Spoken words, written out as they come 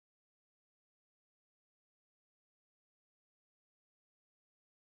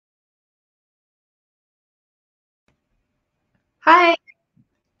Hi,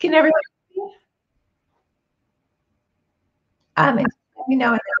 can everyone hear me? And let me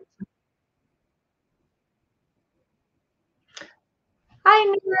know. Hi,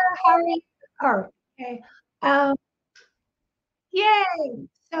 Nora. How are you? Oh, okay. Um, Yay.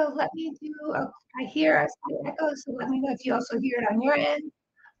 So let me do I hear a slight echo, so let me know if you also hear it on your end.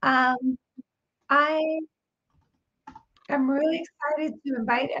 Um, I am really excited to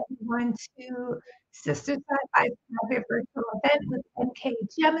invite everyone to Sistah Sci-Fi private virtual event with NK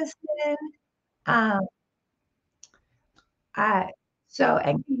Jemisin. Um, I, so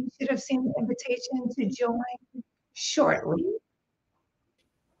NK, you should have seen the invitation to join shortly.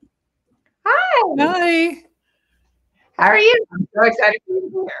 Hi. Hi. How are you? I'm so excited for you to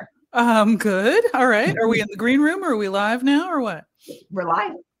be here. Good. All right. Are we in the green room or are we live now or what? We're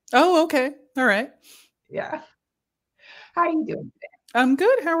live. Oh, okay. All right. Yeah. How are you doing today? I'm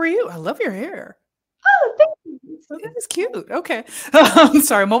good. How are you? I love your hair. Oh, thank you. Oh, that is cute. Okay. I'm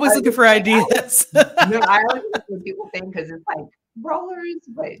sorry. I'm always looking for ideas. No, I always think what people think because it's like rollers,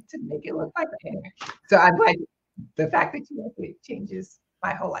 but to make it look like hair. So I'm like, the fact that you like it changes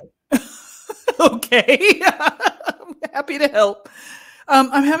my whole life. Okay. I'm happy to help.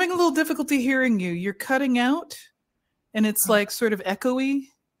 I'm having a little difficulty hearing you. You're cutting out and it's like sort of echoey.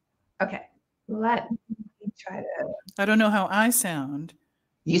 Okay. Let me try to. I don't know how I sound.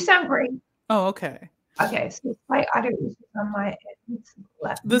 You sound great. Oh, okay. Okay. So slight audio issues on my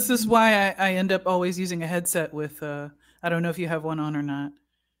end. This is why I end up always using a headset with, I don't know if you have one on or not.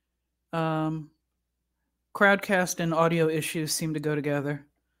 Crowdcast and audio issues seem to go together.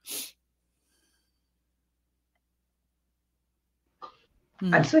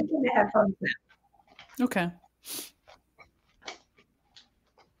 I'm switching to headphones now. Okay.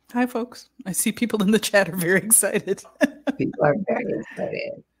 Hi, folks. I see people in the chat are very excited. People are very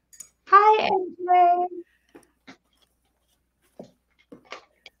excited. Hi, NJ.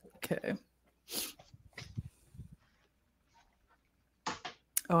 Okay.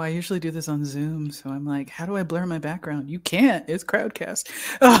 Oh, I usually do this on Zoom, so I'm like, how do I blur my background? You can't. It's Crowdcast.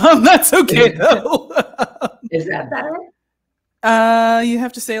 That's okay, though. Is that better? You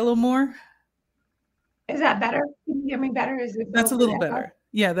have to say a little more. Is that better? Can you hear me better? Is it? That's a little better.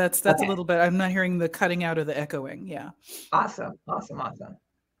 Yeah, that's okay. A little bit. I'm not hearing the cutting out or the echoing. Yeah. Awesome.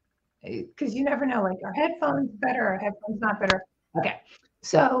 Because you never know, like, are headphones better or headphones not better? Okay.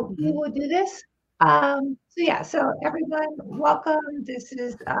 So we will do this. So everyone, welcome. This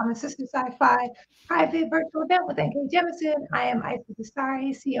is Sistah Sci-Fi private virtual event with NK Jemisin. I am Sistah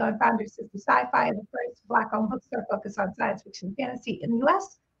Scifi, CEO and founder of Sistah Sci-Fi, the first Black-owned bookstore focused on science fiction and fantasy in the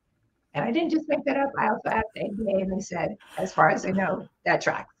U.S. And I didn't just make that up. I also asked the ABA, and they said, as far as I know, that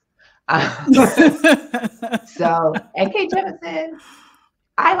tracks. So NK Jemisin,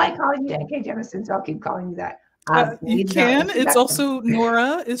 I like calling you NK Jemisin, so I'll keep calling you that. You can. It's also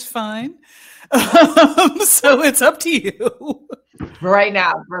Nora is fine. So it's up to you. Right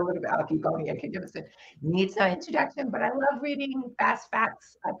now, for a little bit, I'll keep going. NK Jemisin needs no introduction, but I love reading fast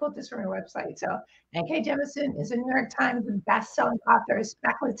facts. I pulled this from your website. So NK Jemisin is a New York Times best-selling author of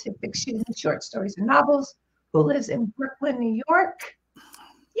speculative fiction, short stories, and novels who lives in Brooklyn, New York.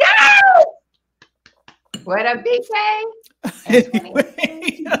 Yes! What a big day! Anyway.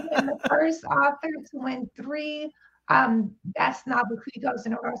 She's been the first author to win 3 best novel kudos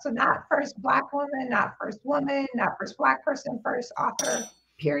in a row. So not first Black woman, not first woman, not first Black person, first author,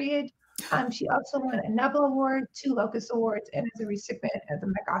 period. She also won a Nobel Award, 2 Locus Awards, and is a recipient of the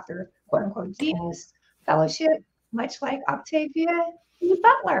MacArthur quote unquote Genius Fellowship, much like Octavia E.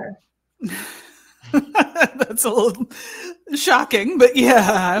 Butler. That's a little shocking, but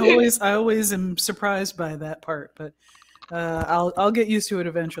yeah, I always am surprised by that part, but I'll get used to it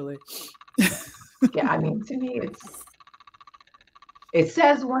eventually. Yeah, I mean, to me, it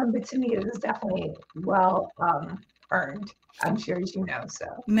says one, but to me, it is definitely well earned. I'm sure as you know. So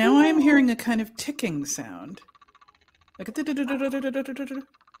now I'm hearing a kind of ticking sound. Like a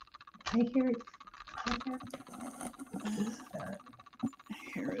I hear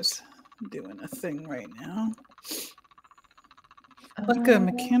here is doing a thing right now. Like a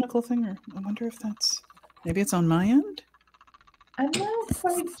mechanical thing, or I wonder if that's maybe it's on my end. I'm not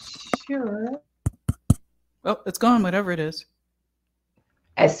quite sure. Oh, it's gone, whatever it is.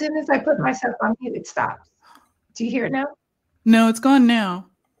 As soon as I put myself on mute, it stops. Do you hear it now? No, it's gone now.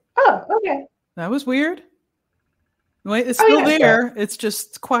 Oh, okay. That was weird. Wait, it's still there. So. It's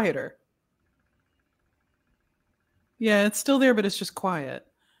just quieter. Yeah, it's still there, but it's just quiet.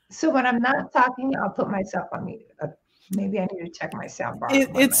 So when I'm not talking, I'll put myself on mute. Maybe I need to check my sound bar.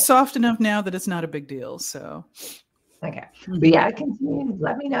 It's soft enough now that it's not a big deal. So, okay. But yeah, continue.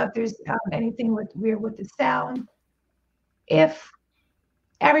 Let me know if there's anything weird with the sound. if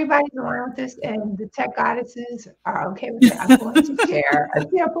everybody's around with this and the tech goddesses are okay with it, I'm going to share a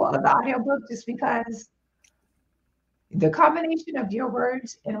sample of the audiobook just because the combination of your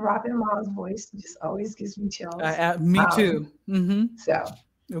words and Robin Miles' voice just always gives me chills. Me too. So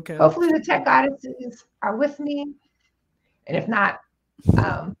okay. Hopefully the tech goddesses are with me. And if not,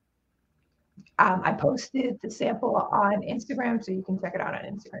 I posted the sample on Instagram, so you can check it out on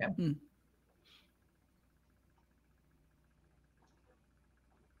Instagram.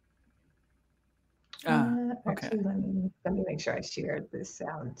 Okay. Actually, let me make sure I shared this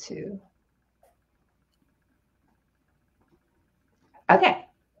sound too. Okay.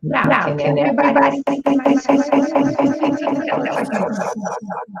 Now can everybody see my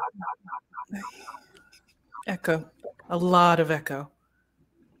echo? A lot of echo.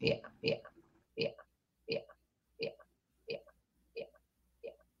 Yeah.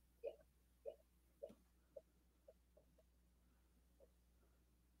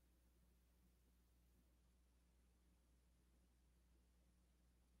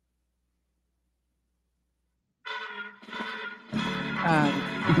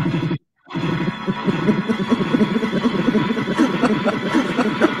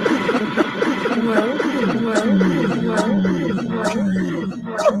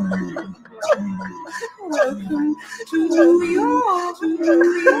 Welcome to New York. Welcome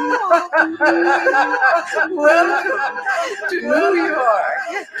to New York.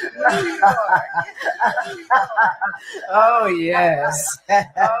 Oh yes.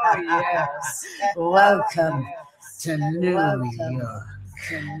 Oh yes. Welcome to New York.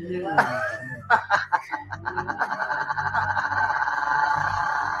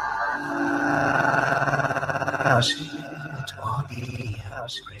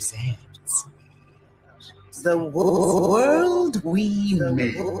 House presents The World We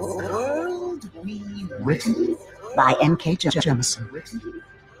Made. Written by NK Jemisin. Read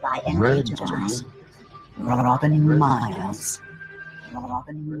by Robin Miles.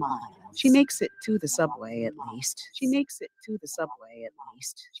 She makes it to the subway at least.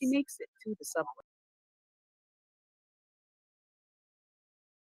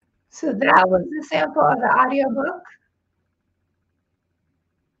 So that was the sample of the audiobook.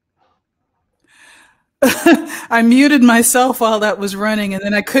 I muted myself while that was running, and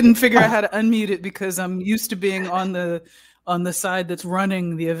then I couldn't figure out how to unmute it because I'm used to being on the side that's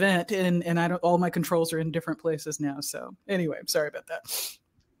running the event, and I don't. All my controls are in different places now. So anyway, I'm sorry about that.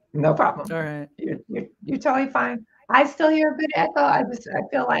 No problem. All right, you're totally fine. I still hear a bit of echo. I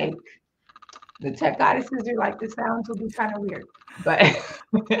feel like the tech goddesses are like the sounds will be kind of weird, but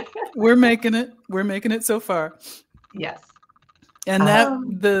we're making it. We're making it so far. Yes. And that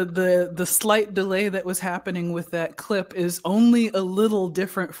the slight delay that was happening with that clip is only a little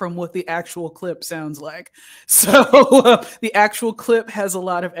different from what the actual clip sounds like. So the actual clip has a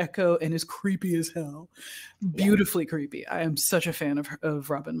lot of echo and is creepy as hell. Beautifully creepy. I am such a fan of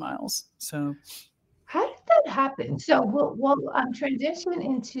Robin Miles. So how did that happen? So we'll transition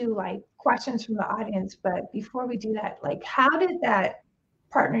into like questions from the audience, but before we do that, like how did that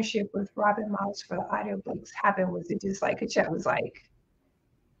partnership with Robin Miles for the audiobooks happen? Was it just like a chat was like,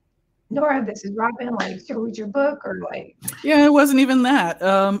 Nora, this is Robin, like should we read your book, or like? Yeah, it wasn't even that.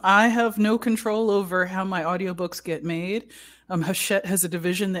 I have no control over how my audiobooks get made. Hachette has a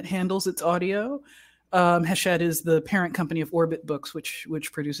division that handles its audio. Hachette is the parent company of Orbit Books,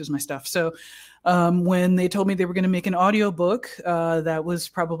 which produces my stuff. So when they told me they were going to make an audiobook, that was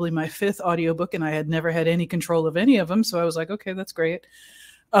probably my 5th audiobook, and I had never had any control of any of them. So I was like, okay, that's great.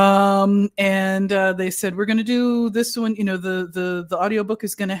 And they said, we're going to do this one. You know, the audiobook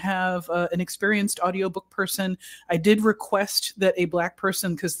is going to have an experienced audiobook person. I did request that a Black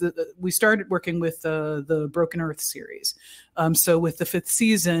person, because we started working with the Broken Earth series. So with the 5th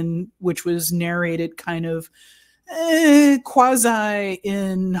season, which was narrated kind of quasi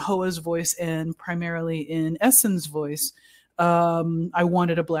in Hoa's voice and primarily in Essen's voice, I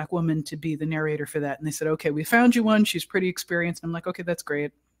wanted a Black woman to be the narrator for that. And they said, okay, we found you one. She's pretty experienced. And I'm like, okay, that's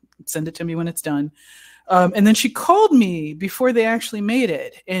great. Send it to me when it's done. And then she called me before they actually made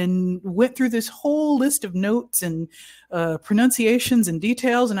it and went through this whole list of notes and pronunciations and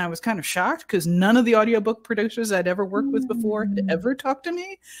details. And I was kind of shocked because none of the audiobook producers I'd ever worked with before had ever talked to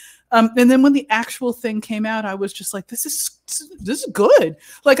me. And then when the actual thing came out, I was just like, this is good.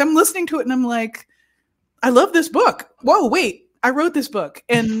 Like, I'm listening to it and I'm like, I love this book. Whoa, wait, I wrote this book.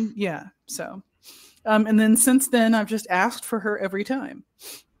 And yeah, so, and then since then, I've just asked for her every time.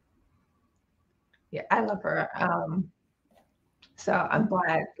 Yeah, I love her. So I'm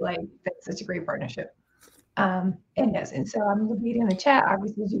glad, like, that's such a great partnership. And yes, and so I'm reading the chat.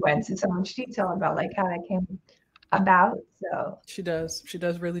 Obviously, you went into so much detail about like how that came about. So, She does. She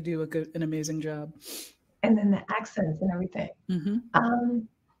does really do an amazing job. and then the accents and everything. Mm-hmm.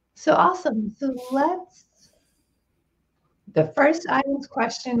 So awesome. So the first audience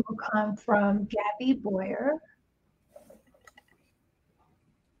question will come from Gabby Boyer.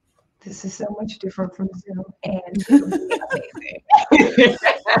 This is so much different from Zoom, and it'll be amazing.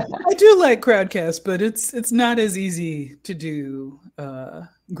 I do like Crowdcast, but it's not as easy to do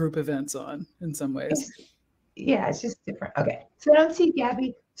group events on in some ways. Yeah, it's just different. Okay, so I don't see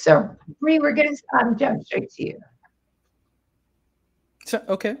Gabby. So Bree, we're gonna jump straight to you. So,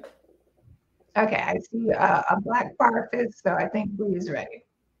 okay. Okay, I see a black bar fist, so I think Bree is ready.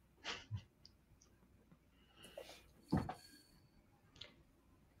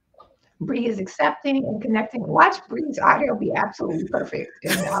 Bree is accepting and connecting. Watch Bree's audio be absolutely perfect,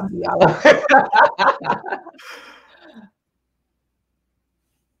 and I'll be all over.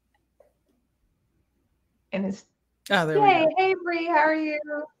 And it's there we yay! go. Hey Bree, how are you?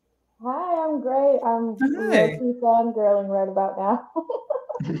 Hi, I'm great. I'm low-key fangirling right about now.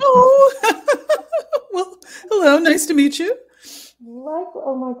 Oh, well, hello. Nice to meet you.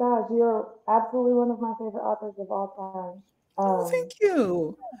 Oh my gosh, you're absolutely one of my favorite authors of all time. Thank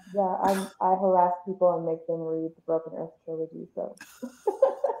you. Yeah, I harass people and make them read the Broken Earth trilogy. So.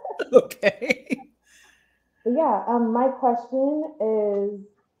 Okay. But yeah, my question is,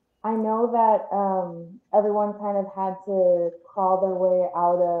 I know that everyone kind of had to crawl their way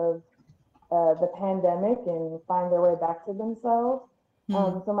out of the pandemic and find their way back to themselves.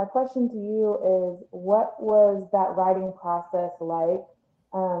 So my question to you is, what was that writing process like,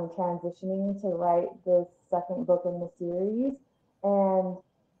 transitioning to write this second book in the series? And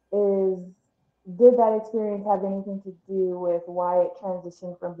did that experience have anything to do with why it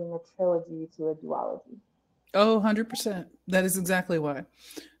transitioned from being a trilogy to a duology? Oh, 100%. That is exactly why.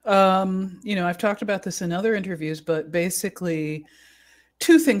 I've talked about this in other interviews, but basically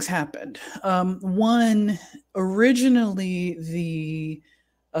two things happened. One, originally the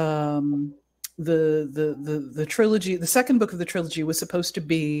trilogy, the second book of the trilogy was supposed to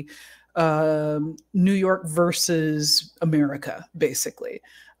be New York versus America, basically.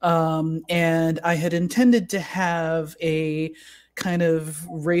 And I had intended to have a kind of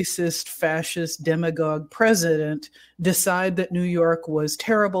racist, fascist, demagogue president decide that New York was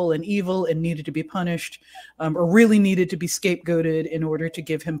terrible and evil and needed to be punished, or really needed to be scapegoated in order to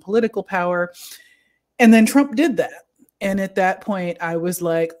give him political power. And then Trump did that. And at that point, I was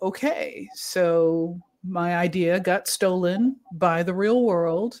like, okay, so my idea got stolen by the real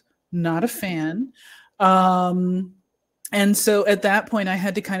world, not a fan. And so at that point, I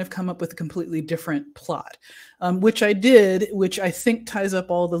had to kind of come up with a completely different plot, which I did, which I think ties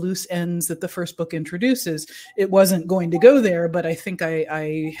up all the loose ends that the first book introduces. It wasn't going to go there, but I think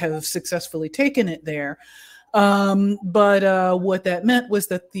I have successfully taken it there. But what that meant was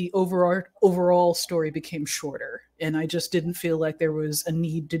that the overall story became shorter, and I just didn't feel like there was a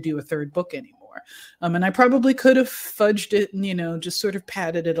need to do a third book anymore. And I probably could have fudged it and, just sort of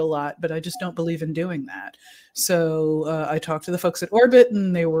padded it a lot, but I just don't believe in doing that. So I talked to the folks at Orbit,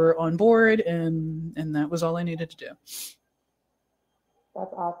 and they were on board, and that was all I needed to do.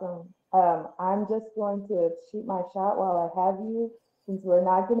 That's awesome. I'm just going to shoot my shot while I have you. Since we're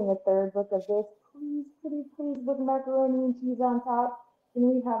not getting a third book of this, please, please, please put macaroni and cheese on top. Can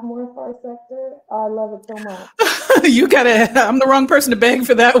we have more Far Sector? I love it so much. I'm the wrong person to beg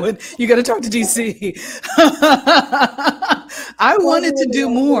for that one. You got to talk to DC. I wanted to do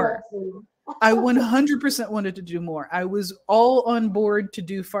more. I 100% wanted to do more. I was all on board to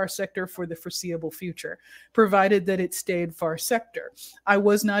do Far Sector for the foreseeable future, provided that it stayed Far Sector. I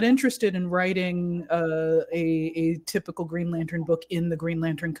was not interested in writing a typical Green Lantern book in the Green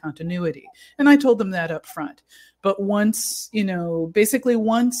Lantern continuity. And I told them that up front. But once, basically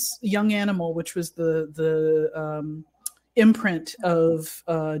once Young Animal, which was the imprint of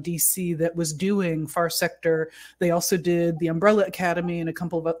DC that was doing Far Sector. They also did the Umbrella Academy and a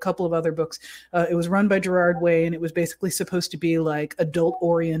couple of other books. It was run by Gerard Way, and it was basically supposed to be like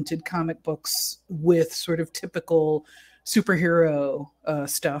adult-oriented comic books with sort of typical superhero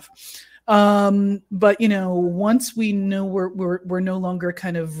stuff. But once we know we're no longer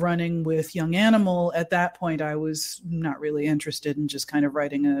kind of running with Young Animal, at that point I was not really interested in just kind of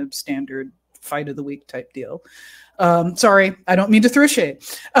writing a standard fight of the week type deal. Sorry, I don't mean to throw shade.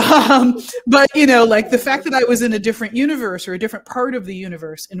 But like the fact that I was in a different universe or a different part of the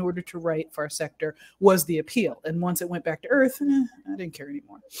universe in order to write Far Sector was the appeal. And once it went back to Earth, I didn't care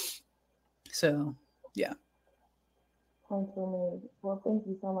anymore. So, yeah. Thanks for me. Well, thank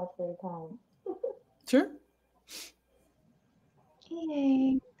you so much for your time. Sure.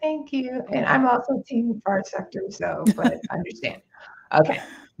 Yay, thank you. And I'm also team fart sector, so but understand. Okay.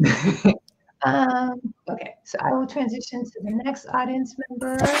 Okay, so I will transition to the next audience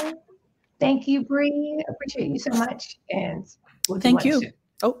member. Thank you, Bree. Appreciate you so much. And we'll do Thank one you. soon.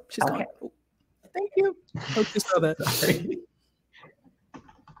 Oh, she's Okay. gone. Oh, thank you. Hope you saw that. Sorry.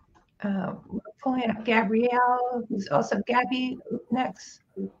 We're pulling up Gabrielle, who's also Gabby. Next.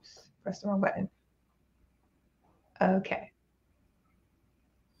 Oops, press the wrong button. Okay.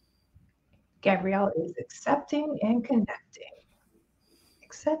 Gabrielle is accepting and connecting.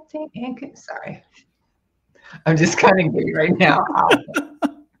 Accepting and sorry. I'm just kind of giddy right now.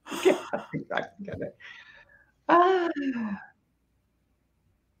 Get something back together.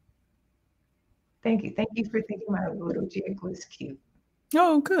 Thank you. Thank you for thinking my little jig was cute.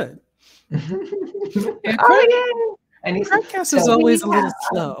 Oh, good. Yeah, And Crowdcast is always a little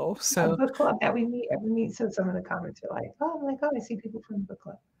slow. So a book club that we meet every meet. So some of the comments are like, "Oh, I'm like, oh, I see people from the book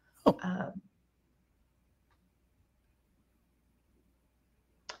club." Oh.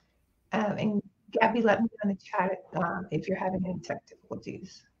 And Gabby, let me know in the chat if you're having any tech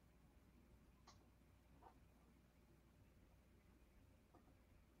difficulties.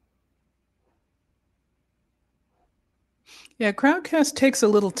 Yeah, Crowdcast takes a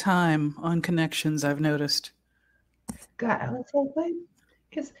little time on connections, I've noticed. God, I was like, what?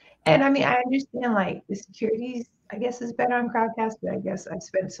 And I mean, I understand like the securities, I guess, is better on Crowdcast, but I guess I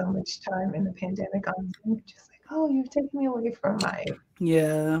spent so much time in the pandemic on Zoom, just like, oh, you're taking me away from my.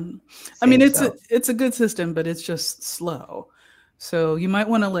 Yeah, I mean, it's a good system, but it's just slow. So you might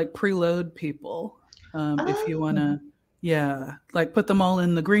want to like preload people if you want to. Yeah, like put them all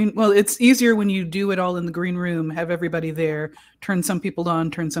in the green. Well, it's easier when you do it all in the green room, have everybody there, turn some people on,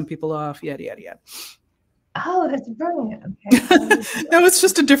 turn some people off, yada, yada, yada. Oh, that's brilliant. Okay. No, it's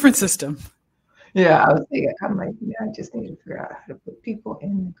just a different system. Yeah, I was thinking, I'm like, yeah, I just need to figure out how to put people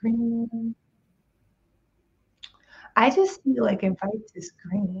in the green room. I just feel like invite to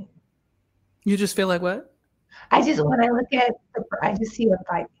screen. You just feel like what? I just, when I look at, I just see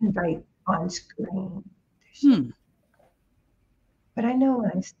invite on screen. But I know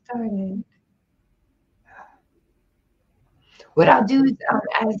when I started, what I'll do is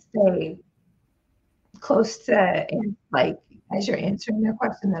as they close to, and like, as you're answering their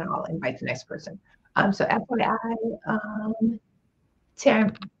question, then I'll invite the next person. So FYI,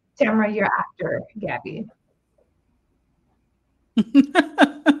 Tamara, you're after Gabby.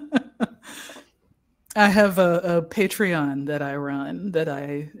 I have a Patreon that I run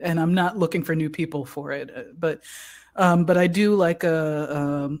and I'm not looking for new people for it, but I do like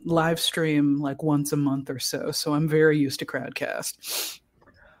a live stream like once a month or so. So I'm very used to Crowdcast.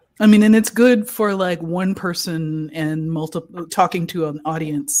 I mean, and it's good for like one person and multiple talking to an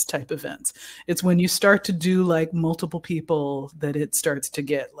audience type events. It's when you start to do like multiple people that it starts to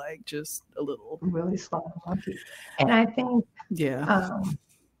get like just a little really slow and funky. And I think, yeah.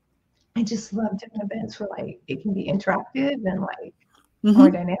 I just love doing events where like it can be interactive and like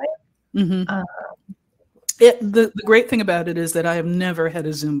more dynamic. The great thing about it is that I have never had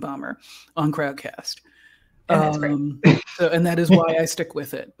a Zoom bomber on Crowdcast. And that's great. And that is why I stick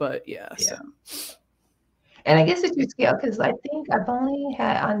with it. But yeah. So. And I guess it's your scale because I think I've only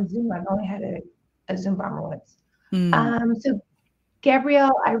had on Zoom, I've only had a Zoom bomber once. So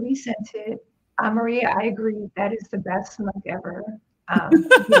Gabrielle, I resent it. Maria, I agree. That is the best mug ever. I'm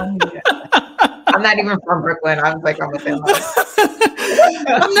not even from Brooklyn. I was like,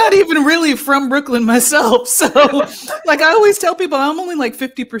 I'm not even really from Brooklyn myself. So like I always tell people I'm only like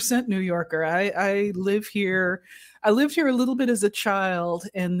 50% New Yorker. I live here. I lived here a little bit as a child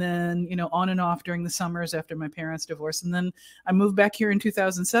and then, you know, on and off during the summers after my parents divorced. And then I moved back here in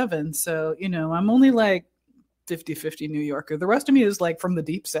 2007. So, you know, I'm only like 50-50 New Yorker. The rest of me is like from the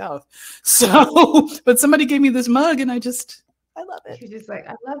deep South. So, but somebody gave me this mug and I love it. You're just like,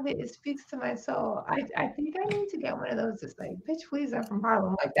 I love it. It speaks to my soul. I think I need to get one of those. It's like, bitch, please, I'm from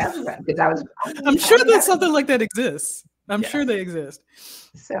Harlem. Like that's right. Because I'm sure that something like that exists. I'm sure they exist.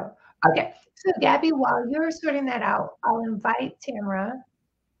 So, okay. So Gabby, while you're sorting that out, I'll invite Tamara.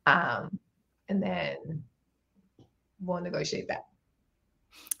 And then we'll negotiate that.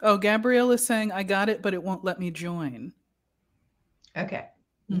 Oh, Gabrielle is saying, I got it, but it won't let me join. Okay.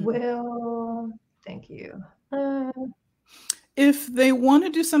 Well, thank you. If they want to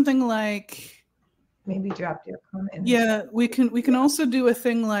do something like maybe drop your comment. Yeah, we can also do a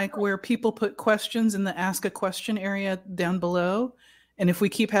thing like where people put questions in the ask a question area down below. And if we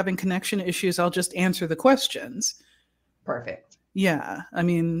keep having connection issues, I'll just answer the questions. Perfect. Yeah. I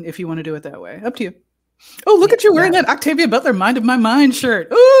mean, if you want to do it that way, up to you. Oh, look at you wearing that Octavia Butler Mind of My Mind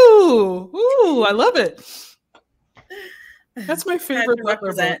shirt. Ooh, I love it. That's my favorite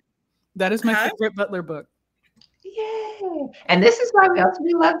Butler book. That is my favorite Butler book. Yay! And this is why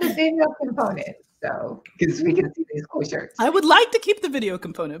we love the video component. So because we can see these cool shirts. I would like to keep the video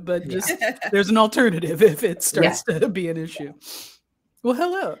component, but just there's an alternative if it starts to be an issue. Well,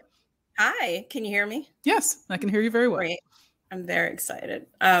 hello. Hi, can you hear me? Yes, I can hear you very well. Great. I'm very excited.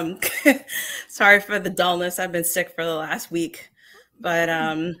 Sorry for the dullness. I've been sick for the last week, but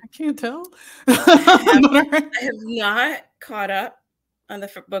I can't tell. I have not caught up on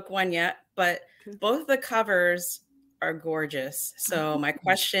the book one yet, but both the covers are gorgeous. So my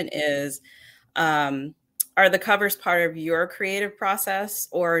question is, are the covers part of your creative process,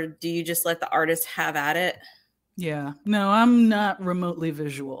 or do you just let the artist have at it? Yeah, no, I'm not remotely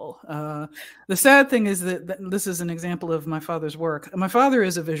visual. The sad thing is that this is an example of my father's work. My father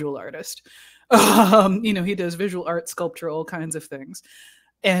is a visual artist. He does visual art, sculpture, all kinds of things.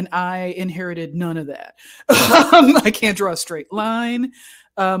 And I inherited none of that. I can't draw a straight line.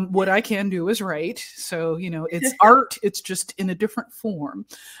 What I can do is write. So, it's art. It's just in a different form.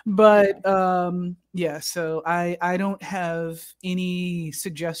 But so I don't have any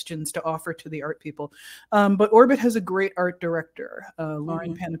suggestions to offer to the art people. But Orbit has a great art director,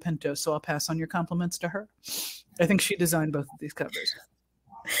 Lauren Panapinto. So I'll pass on your compliments to her. I think she designed both of these covers.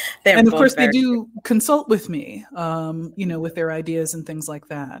 And of course, they do consult with me, with their ideas and things like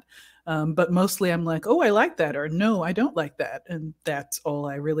that. But mostly I'm like, oh, I like that, or no, I don't like that. And that's all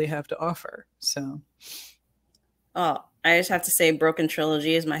I really have to offer. So. Oh, I just have to say Broken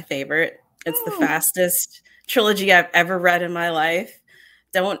Trilogy is my favorite. It's the fastest trilogy I've ever read in my life.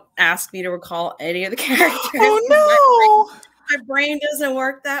 Don't ask me to recall any of the characters. Oh, no. My brain doesn't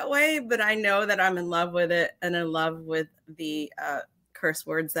work that way, but I know that I'm in love with it and in love with the curse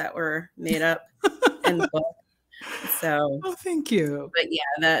words that were made up in the book. So, thank you. But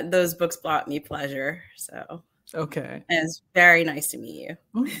yeah, those books brought me pleasure. So, okay, and it's very nice to meet you.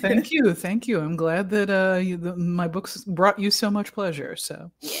 Oh, thank you. I'm glad that my books brought you so much pleasure. So,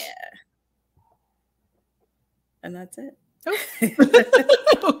 yeah, and that's it. Oh.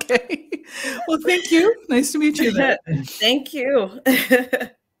 Okay. Well, thank you. Nice to meet you. Then. Thank you. Okay,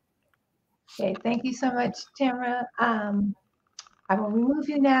 thank you so much, Tamara. I will remove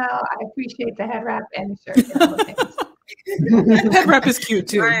you now. I appreciate the head wrap and the shirt and all the things. Head wrap is cute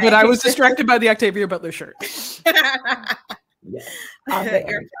too, but I was distracted by the Octavia Butler shirt.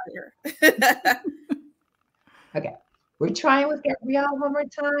 Okay, we're trying with Gabrielle one more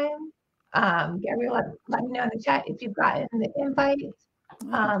time. Gabrielle, let me know in the chat if you've gotten the invite. If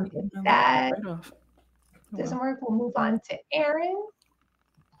that doesn't work, we'll move on to Aaron.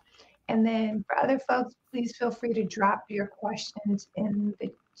 And then for other folks, please feel free to drop your questions in the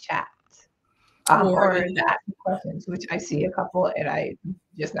chat or ask questions, which I see a couple and I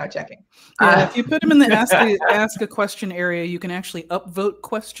just now checking. If you put them in the ask a question area, you can actually upvote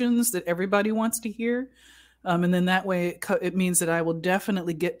questions that everybody wants to hear. And then that way it means that I will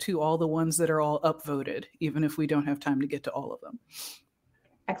definitely get to all the ones that are all upvoted, even if we don't have time to get to all of them.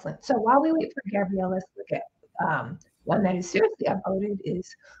 Excellent. So while we wait for Gabrielle, let's look at one that is seriously upvoted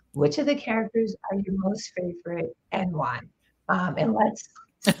is, which of the characters are your most favorite and why? And let's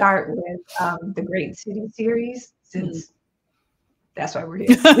start with the Great City series, since that's why we're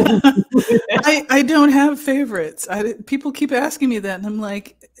here. I don't have favorites. People keep asking me that, and I'm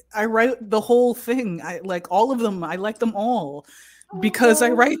like, I write the whole thing. I like all of them. I like them all because I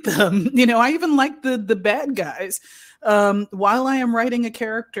write them. I even like the bad guys. While I am writing a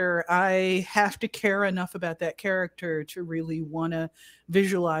character, I have to care enough about that character to really want to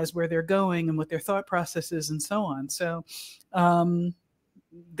visualize where they're going and what their thought process is and so on. So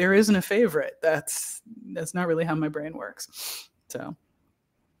there isn't a favorite. That's not really how my brain works. So.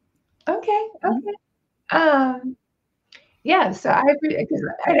 Okay. Yeah, so I agree, because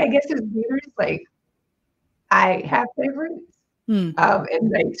I guess as readers, like, I have favorites. And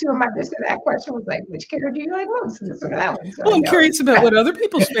like two of my answers to that question was like, which character do you like most? This or that one. So, well, I'm curious about what other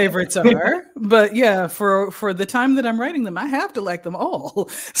people's favorites are, but yeah, for the time that I'm writing them, I have to like them all.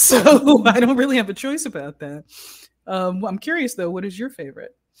 So I don't really have a choice about that. I'm curious though, what is your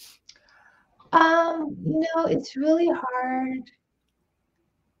favorite? It's really hard.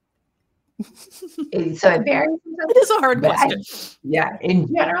 So it varies. It is a hard question. In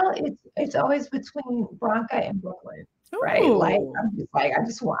general, it's always between Bronca and Brooklyn. Right, like I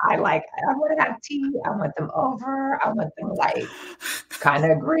want to have tea. I want them over. I want them like kind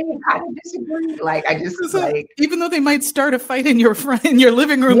of agree, kind of disagree. Like I just even though they might start a fight in your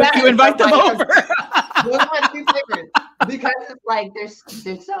living room if you invite them over. Those are my two favorites because it's like there's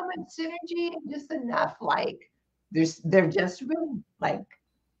so much synergy and just enough like they're just really like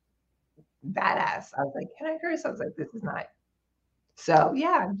badass. I was like, can I curse? I was like, this is not So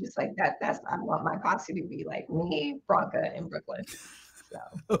yeah, I'm just like that. I want my posse to be like me, Bronca, in Brooklyn. So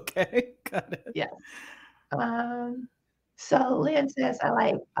Okay, got it. yes. So Lynn says I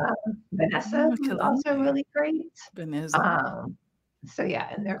like Vanessa, who's also really great. Vanessa. So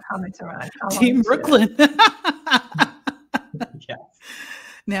yeah, and their comments around how Team Brooklyn. Yes.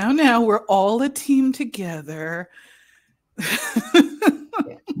 Now we're all a team together.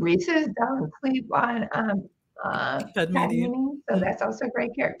 Reese's don't sleep on Manny. so that's also a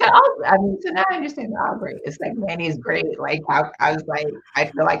great character. I mean, so now I understand how great. It's like Manny's great. Like I was like, I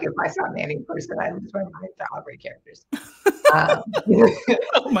feel like if I saw Manny in person, I lose my mind to all great characters.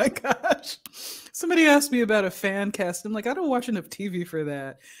 Oh my gosh. Somebody asked me about a fan cast. I'm like, I don't watch enough TV for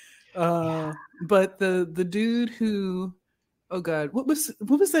that. But the dude who, oh God, what was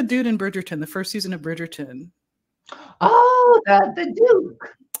that dude in Bridgerton, the first season of Bridgerton? Oh, the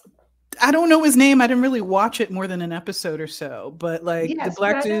Duke. I don't know his name. I didn't really watch it more than an episode or so, but like the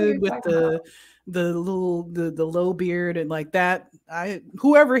black dude with the low beard and like that,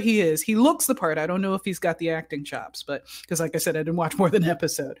 whoever he is, he looks the part. I don't know if he's got the acting chops, but because like I said, I didn't watch more than an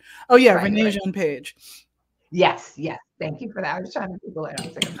episode. Oh yeah, Renee Jean Page. Yes. Thank you for that. I was trying to Google it. I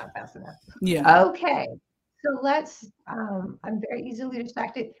was like, I'm not fast enough. Yeah. Okay. So let's. I'm very easily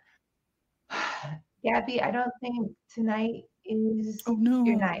distracted. Gabby, I don't think tonight is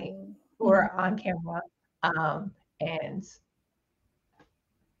your night for on camera. And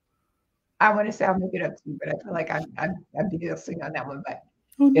I want to say I'll make it up to you, but I feel like I'm BSing on that one, but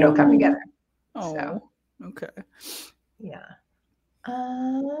it'll come together. Oh, so, okay. Yeah.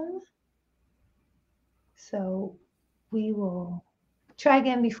 So we will try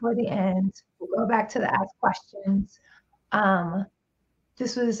again before the end. We'll go back to the ask questions.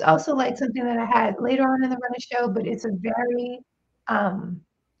 This was also like something that I had later on in the run of show, but it's a very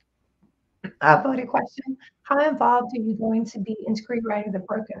voted question. How involved are you going to be in screenwriting the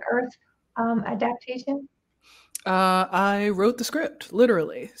Broken Earth adaptation? I wrote the script,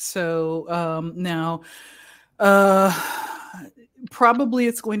 literally. So now, probably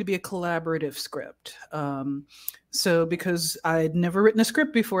it's going to be a collaborative script. So because I'd never written a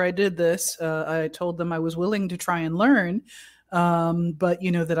script before I did this, I told them I was willing to try and learn. But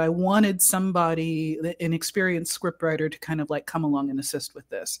that I wanted somebody, an experienced scriptwriter, to kind of like come along and assist with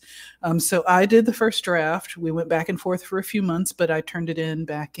this. So I did the first draft. We went back and forth for a few months, but I turned it in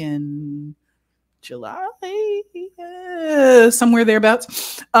back in July, somewhere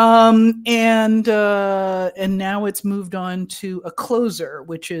thereabouts. And now it's moved on to a closer,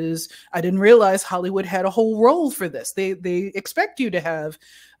 which is, I didn't realize Hollywood had a whole role for this. They expect you to have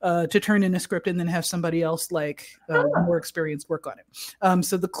to turn in a script and then have somebody else like more experienced work on it.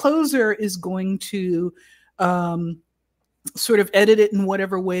 So the closer is going to sort of edit it in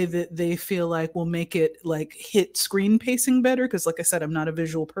whatever way that they feel like will make it like hit screen pacing better. Because like I said, I'm not a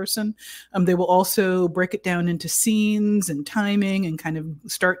visual person. They will also break it down into scenes and timing and kind of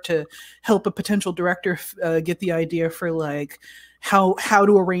start to help a potential director get the idea for like how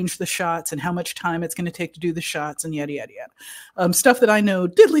to arrange the shots and how much time it's going to take to do the shots and yada, yada, yada. Stuff that I know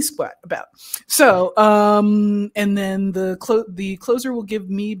diddly squat about. So, and then the closer will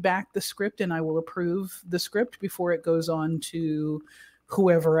give me back the script and I will approve the script before it goes on to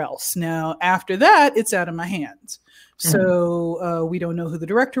whoever else. Now, after that, it's out of my hands. So we don't know who the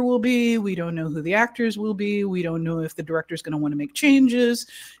director will be. We don't know who the actors will be. We don't know if the director's going to want to make changes.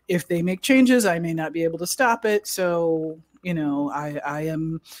 If they make changes, I may not be able to stop it. So, I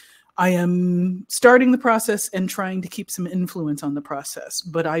am starting the process and trying to keep some influence on the process,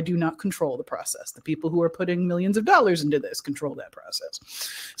 but I do not control the process. The people who are putting millions of dollars into this control that process.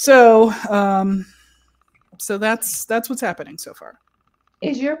 So, so that's what's happening so far.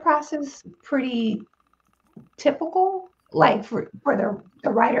 Is your process pretty typical, like for the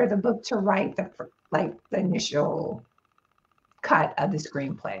writer of the book to write the initial cut of the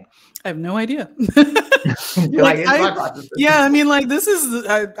screenplay? I have no idea. Yeah, I mean, like this is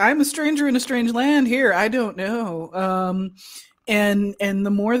I'm a stranger in a strange land here. I don't know. And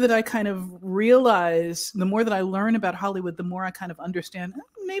the more that I kind of realize, the more that I learn about Hollywood, the more I kind of understand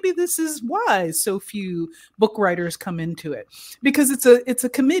maybe this is why so few book writers come into it, because it's a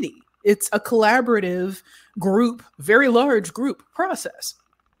committee. It's a collaborative group, very large group process.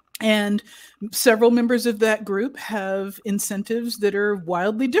 And several members of that group have incentives that are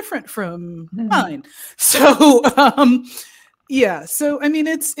wildly different from mine. So, yeah. So, I mean,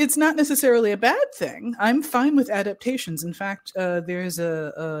 it's not necessarily a bad thing. I'm fine with adaptations. In fact, there's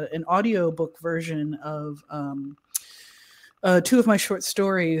an audiobook version of two of my short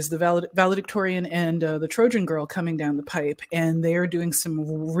stories, The Valedictorian and The Trojan Girl, coming down the pipe. And they are doing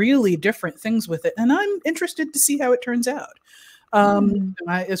some really different things with it. And I'm interested to see how it turns out.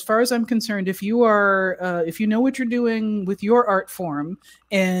 As far as I'm concerned, if you know what you're doing with your art form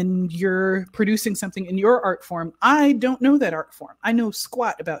and you're producing something in your art form, I don't know that art form. I know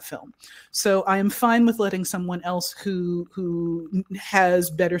squat about film. So I am fine with letting someone else who has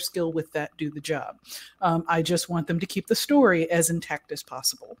better skill with that do the job. I just want them to keep the story as intact as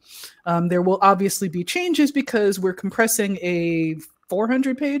possible. There will obviously be changes because we're compressing a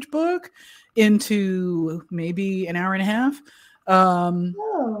 400-page book into maybe an hour and a half.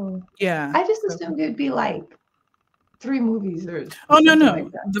 Yeah. I just assumed it'd be like 3 movies or no. like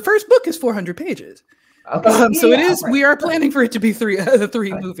the first book is 400 pages. Okay. So it is. Right. We are planning for it to be three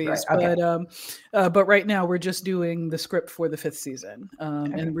movies, right. Okay. but right now we're just doing the script for the 5th season,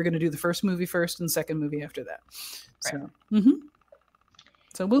 and we're going to do the first movie first and second movie after that. So,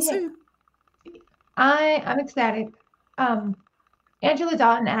 so we'll see. I'm ecstatic. Angela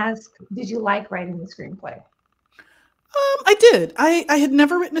Dalton asked, "Did you like writing the screenplay?" I did. I had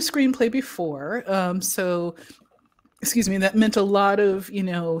never written a screenplay before, so excuse me, that meant a lot of,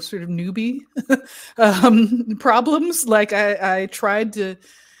 sort of newbie problems. Like I tried to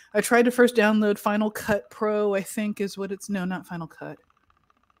first download Final Cut Pro, I think is what it's, no, not Final Cut,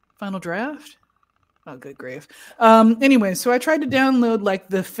 Final Draft. Oh, good grief. Anyway, so I tried to download like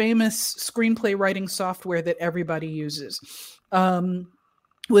the famous screenplay writing software that everybody uses,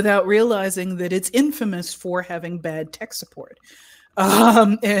 without realizing that it's infamous for having bad tech support.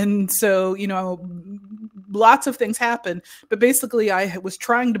 And so, lots of things happen, but basically I was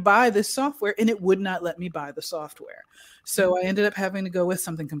trying to buy this software and it would not let me buy the software. So I ended up having to go with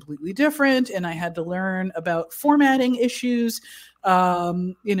something completely different, and I had to learn about formatting issues.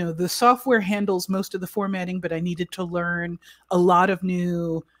 The software handles most of the formatting, but I needed to learn a lot of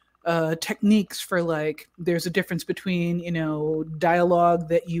new techniques for, like, there's a difference between, dialogue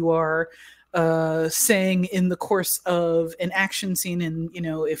that you are saying in the course of an action scene, and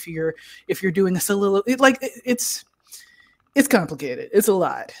if you're doing a soliloquy, like it's complicated. It's a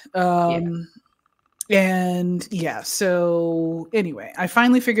lot. And yeah, so anyway, I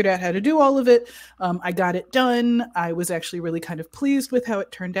finally figured out how to do all of it. I got it done. I was actually really kind of pleased with how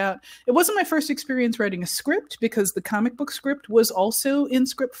it turned out. It wasn't my first experience writing a script, because the comic book script was also in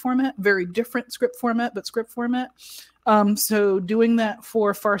script format, very different script format, but script format. So doing that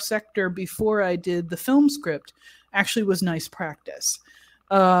for Far Sector before I did the film script actually was nice practice.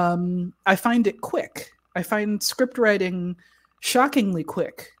 I find it quick. I find script writing shockingly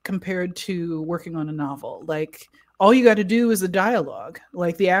quick compared to working on a novel. Like, all you got to do is the dialogue.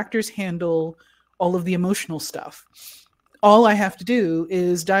 Like, the actors handle all of the emotional stuff. All I have to do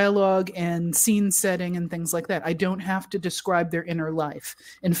is dialogue and scene setting and things like that. I don't have to describe their inner life.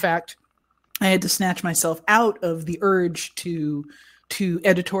 In fact, I had to snatch myself out of the urge to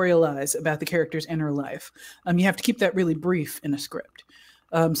editorialize about the character's inner life. You have to keep that really brief in a script.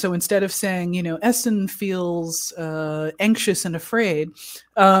 So instead of saying, Essen feels anxious and afraid,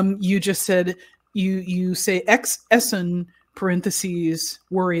 you just said, you say Essen parentheses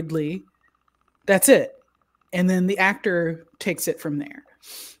worriedly. That's it. And then the actor takes it from there.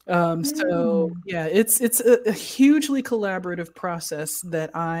 So yeah, it's a hugely collaborative process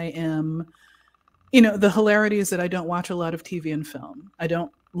that I am, the hilarity is that I don't watch a lot of TV and film. I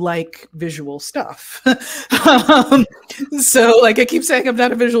don't like visual stuff. So like, I keep saying I'm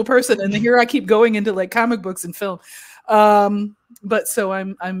not a visual person, and here I keep going into like comic books and film. But so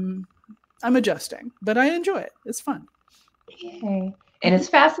I'm adjusting, but I enjoy it. It's fun. Okay. And it's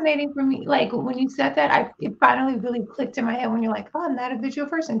fascinating for me. Like, when you said that, it finally really clicked in my head when you're like, oh, I'm not a visual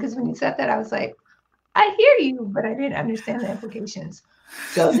person. Because when you said that, I was like, I hear you, but I didn't understand the implications.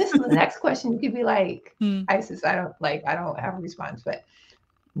 So this is the next question. You could be like, Isis, I don't have a response, but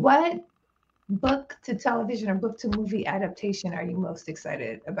what book to television or book to movie adaptation are you most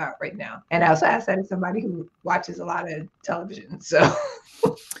excited about right now? And I also ask that as somebody who watches a lot of television. So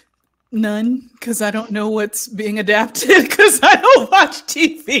none, because I don't know what's being adapted, because I don't watch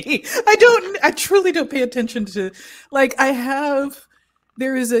TV. I truly don't pay attention to, like,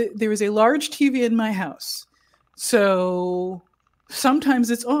 there is a large TV in my house. So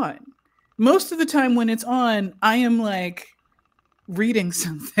sometimes it's on. Most of the time when it's on, I am like reading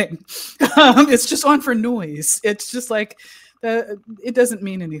something. It's just on for noise. It's just like, it doesn't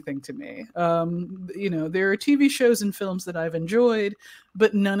mean anything to me. There are TV shows and films that I've enjoyed,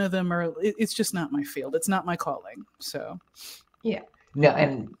 but none of them are, it's just not my field. It's not my calling. So yeah, no,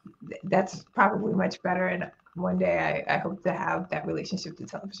 and that's probably much better. And one day I hope to have that relationship to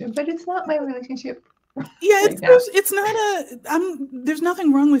television, but it's not my relationship. Yeah, there's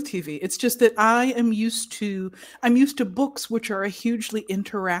nothing wrong with TV. It's just that I'm used to books, which are a hugely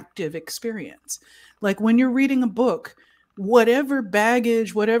interactive experience. Like, when you're reading a book, whatever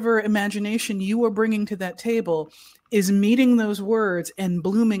baggage, whatever imagination you are bringing to that table is meeting those words and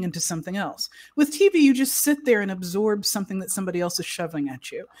blooming into something else. With TV, you just sit there and absorb something that somebody else is shoving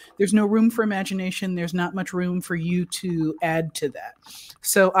at you. There's no room for imagination. There's not much room for you to add to that.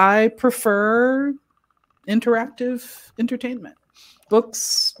 So I prefer interactive entertainment,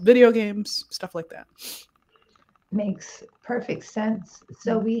 books, video games, stuff like that. Makes perfect sense.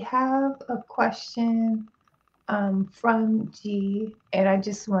 So we have a question from G, and I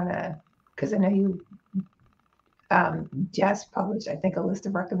just want to, because I know you just published, I think, a list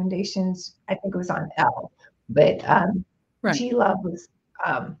of recommendations. I think it was on L, but Right. G Love was,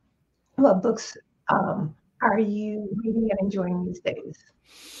 what books are you reading and enjoying these days?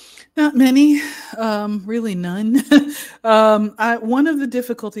 Not many, really none. One of the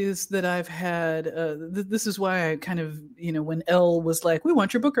difficulties that I've had, this is why I kind of, when Elle was like, we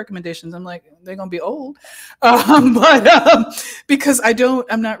want your book recommendations, I'm like, they're going to be old. Because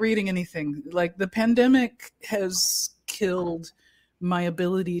I'm not reading anything. Like, the pandemic has killed my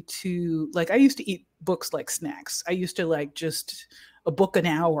ability to, I used to eat books like snacks. I used to just a book an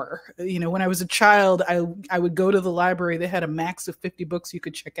hour. When I was a child, I would go to the library. They had a max of 50 books you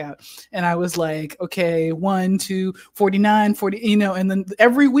could check out. And I was like, okay, 1, 2, 49, 40, and then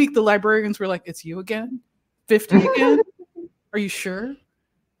every week the librarians were like, it's you again? 50 again? Are you sure?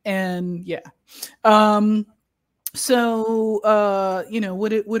 And yeah. So,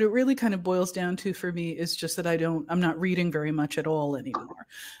 what it really kind of boils down to for me is just that I'm not reading very much at all anymore.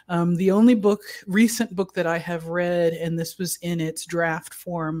 The only recent book that I have read, and this was in its draft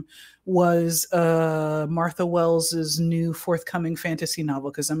form, was Martha Wells's new forthcoming fantasy novel,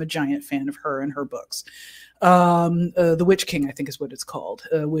 because I'm a giant fan of her and her books. The Witch King, I think is what it's called,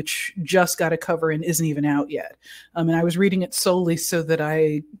 which just got a cover and isn't even out yet. And I was reading it solely so that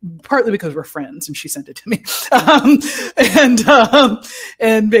partly because we're friends and she sent it to me.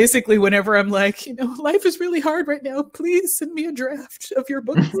 And basically whenever I'm like, life is really hard right now, please send me a draft of your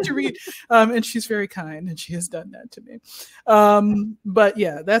books to read. And she's very kind and she has done that to me. But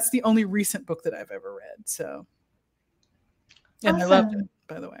yeah, that's the only recent book that I've ever read. So, and awesome. I loved it,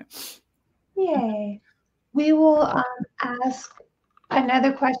 by the way. Yay. We will ask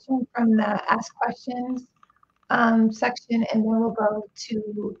another question from the Ask Questions section, and then we'll go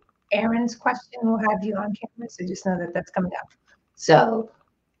to Aaron's question. We'll have you on camera, so just know that that's coming up. So,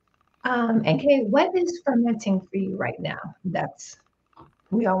 NK, what is fermenting for you right now?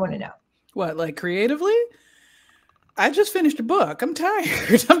 We all want to know. What, like creatively? I just finished a book. I'm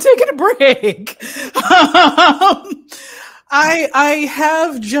tired. I'm taking a break. I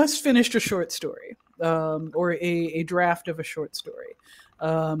have just finished a short story. Or a draft of a short story.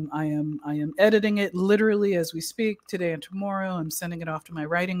 I am editing it literally as we speak today and tomorrow. I'm sending it off to my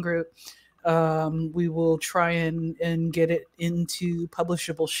writing group. We will try and get it into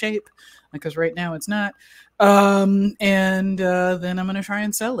publishable shape, because right now it's not. And then I'm going to try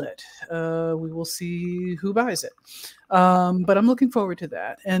and sell it. We will see who buys it. But I'm looking forward to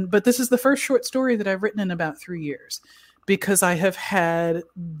that. But this is the first short story that I've written in about 3 years, because I have had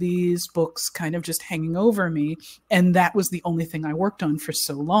these books kind of just hanging over me, and that was the only thing I worked on for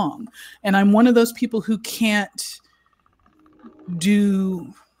so long. And I'm one of those people who can't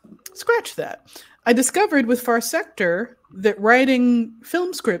scratch that. I discovered with Far Sector that writing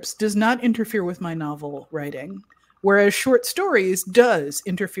film scripts does not interfere with my novel writing, whereas short stories does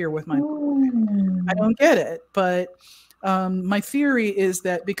interfere with my novel writing. I don't get it, but my theory is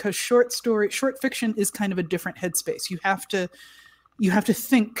that because short fiction is kind of a different headspace. You have to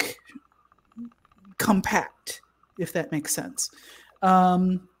think compact, if that makes sense.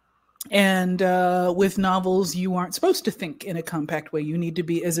 And with novels, you aren't supposed to think in a compact way. You need to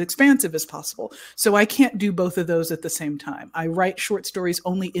be as expansive as possible. So I can't do both of those at the same time. I write short stories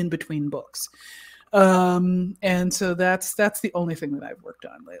only in between books. And so that's the only thing that I've worked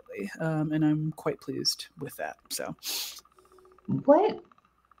on lately. And I'm quite pleased with that. So what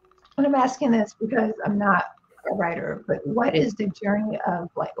I'm asking this because I'm not a writer, but what is the journey of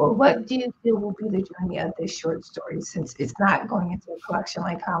or what do you feel will be the journey of this short story, since it's not going into a collection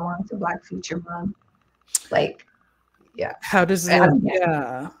like How Long to Black Future Month? How does it?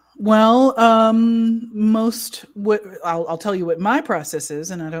 Yeah. Well, I'll tell you what my process is,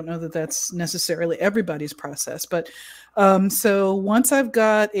 and I don't know that that's necessarily everybody's process, but so once I've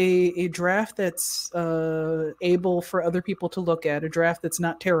got a draft that's able for other people to look at, a draft that's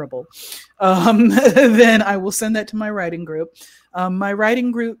not terrible, then I will send that to my writing group. My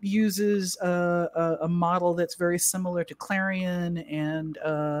writing group uses a model that's very similar to Clarion and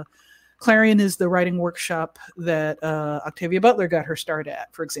Clarion is the writing workshop that Octavia Butler got her start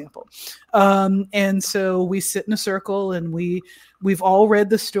at, for example. And so we sit in a circle and we've all read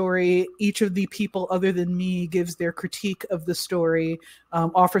the story. Each of the people other than me gives their critique of the story,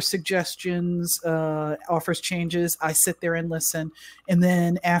 offers suggestions, offers changes. I sit there and listen. And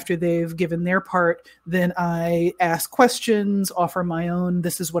then after they've given their part, then I ask questions, offer my own,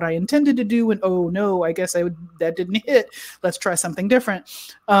 this is what I intended to do. And oh no, I guess that didn't hit. Let's try something different.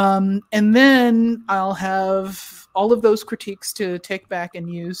 And then I'll have all of those critiques to take back and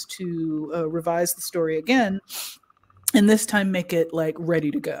use to revise the story again. And this time make it like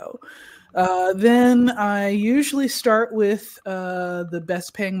ready to go. Then I usually start with the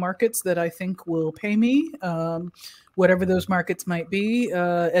best paying markets that I think will pay me, whatever those markets might be.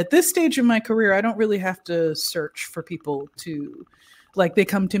 At this stage of my career, I don't really have to search for people to, like, they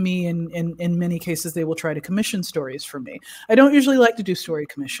come to me and in many cases they will try to commission stories for me. I don't usually like to do story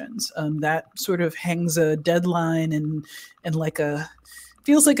commissions. That sort of hangs a deadline and like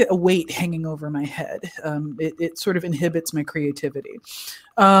feels like a weight hanging over my head. It sort of inhibits my creativity.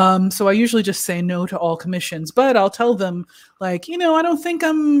 So I usually just say no to all commissions, but I'll tell them, like, I don't think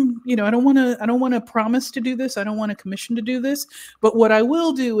I'm, I don't want to promise to do this. I don't want to commission to do this. But what I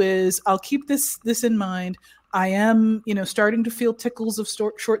will do is I'll keep this in mind. I am, starting to feel tickles of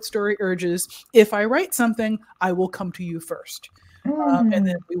short story urges. If I write something, I will come to you first. And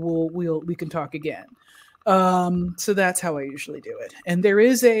then we can talk again. So that's how I usually do it. And there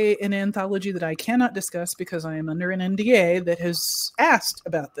is an anthology that I cannot discuss because I am under an NDA that has asked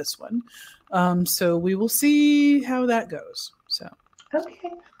about this one. So we will see how that goes. So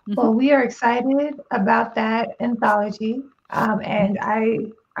okay. Well, we are excited about that anthology. And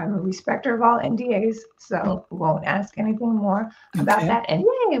I'm a respecter of all NDAs, so won't ask anything more about that. And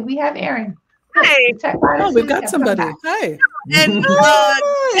yay, we have Erin. Hi. Oh, we've got somebody. Hi. And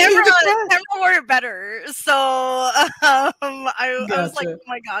Tamara wore better. So I was like, oh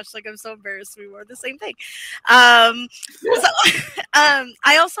my gosh, like I'm so embarrassed we wore the same thing. I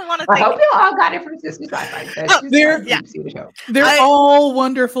also want to thank. I hope you all got it from Sistah Scifi. They're all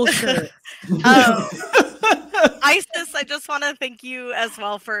wonderful shirts. Isis, I just want to thank you as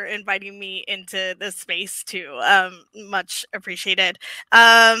well for inviting me into this space too. Much appreciated.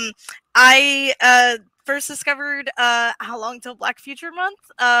 I first discovered How Long Till Black Future Month.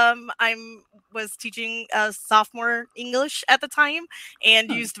 I was teaching sophomore English at the time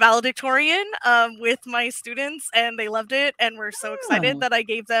and used valedictorian with my students, and they loved it and were so excited that I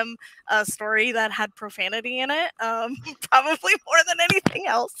gave them a story that had profanity in it, probably more than anything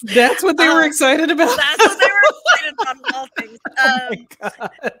else. That's what they were excited about? That's what they were excited about, of all things.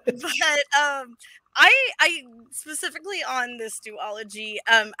 But I specifically on this duology,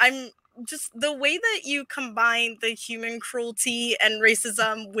 I'm just the way that you combine the human cruelty and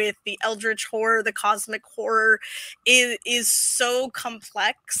racism with the eldritch horror, the cosmic horror is so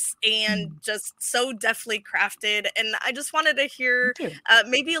complex and just so deftly crafted. And I just wanted to hear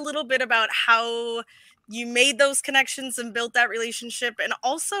maybe a little bit about how you made those connections and built that relationship, and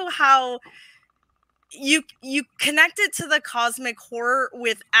also how you connected to the cosmic horror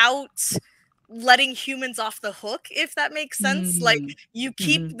without letting humans off the hook, if that makes sense. Like you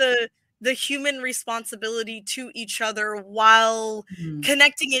keep the human responsibility to each other while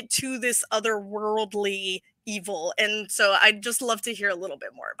connecting it to this otherworldly evil. And so I'd just love to hear a little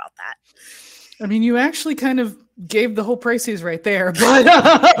bit more about that. I mean, you actually kind of gave the whole Pisces right there, but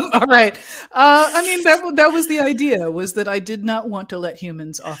all right. I mean, that was the idea, was that I did not want to let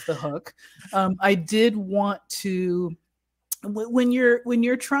humans off the hook. I did want to, when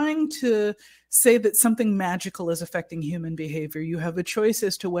you're trying to say that something magical is affecting human behavior, you have a choice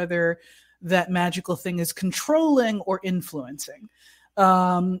as to whether that magical thing is controlling or influencing.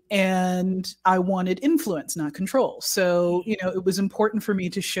 And I wanted influence, not control. So, it was important for me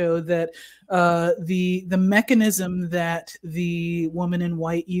to show that the mechanism that the woman in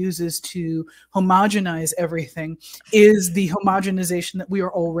white uses to homogenize everything is the homogenization that we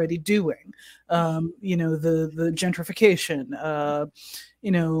are already doing. The gentrification,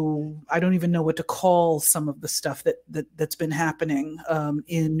 I don't even know what to call some of the stuff that's been happening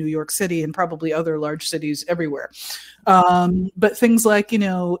in New York City and probably other large cities everywhere. But things like,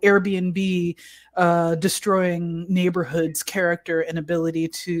 Airbnb destroying neighborhoods' character and ability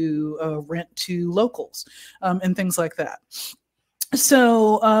to rent to locals and things like that.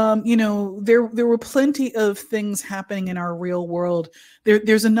 So there were plenty of things happening in our real world.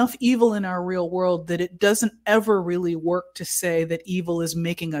 There's enough evil in our real world that it doesn't ever really work to say that evil is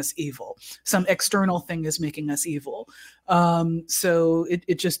making us evil. Some external thing is making us evil. So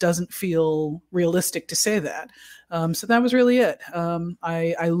it just doesn't feel realistic to say that. So that was really it.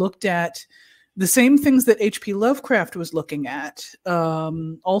 I looked at the same things that H.P. Lovecraft was looking at.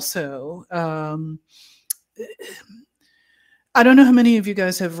 Also, I don't know how many of you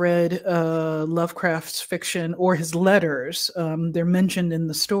guys have read Lovecraft's fiction or his letters. They're mentioned in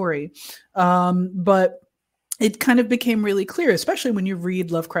the story. But it kind of became really clear, especially when you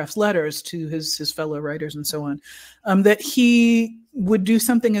read Lovecraft's letters to his fellow writers and so on, that he would do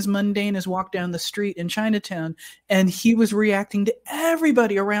something as mundane as walk down the street in Chinatown, and he was reacting to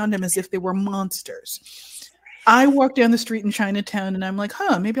everybody around him as if they were monsters. I walk down the street in Chinatown and I'm like,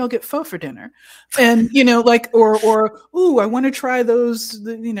 maybe I'll get pho for dinner. And, or, ooh, I want to try those,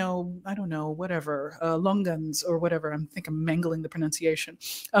 I don't know, whatever, longans or whatever. I'm mangling the pronunciation.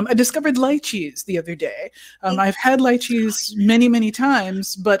 I discovered lychees the other day. I've had lychees many, many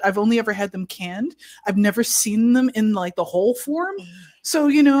times, but I've only ever had them canned. I've never seen them in like the whole form. So,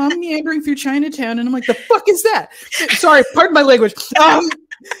 I'm meandering through Chinatown and I'm like, the fuck is that? Sorry, pardon my language.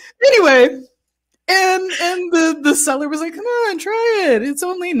 Anyway. And the seller was like, come on, try it. It's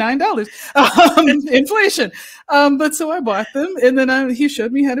only $9. Inflation. But so I bought them, and then he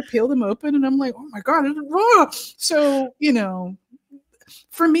showed me how to peel them open, and I'm like, oh my God, it's raw. So,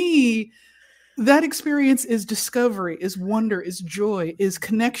 for me, that experience is discovery, is wonder, is joy, is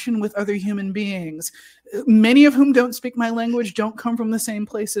connection with other human beings, many of whom don't speak my language, don't come from the same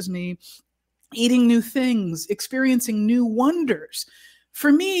place as me, eating new things, experiencing new wonders. For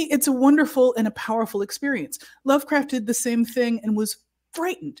me, it's a wonderful and a powerful experience. Lovecraft did the same thing and was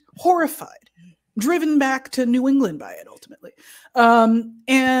frightened, horrified, driven back to New England by it ultimately.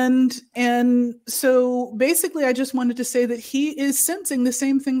 And so basically, I just wanted to say that he is sensing the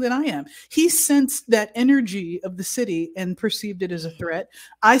same thing that I am. He sensed that energy of the city and perceived it as a threat.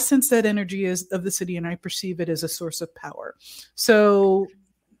 I sense that energy of the city and I perceive it as a source of power. So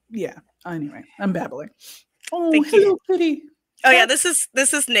yeah, anyway, I'm babbling. Oh, Thank hello, you. Kitty. Oh yeah, this is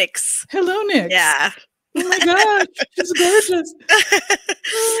Nyx. Hello, Nyx. Yeah. Oh my gosh, she's gorgeous.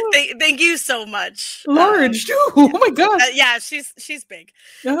 Thank you so much. Large too. Oh my gosh. Yeah, she's big.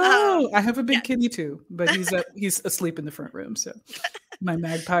 Oh, I have a big kitty too, but he's asleep in the front room. So my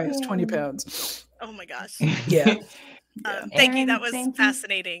magpie is 20 pounds. Oh my gosh. Yeah. Thank you. Erin, That was thank you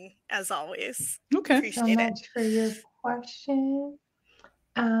fascinating as always. Okay. Appreciate so it. much for your question.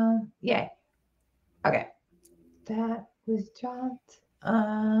 Yeah. Okay. That was John.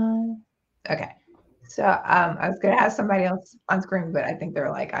 Okay. So I was gonna have somebody else on screen, but I think they're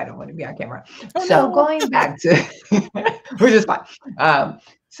like, I don't want to be on camera. Oh, so no. going back to which is fine.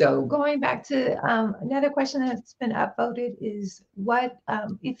 So going back to another question that's been upvoted is what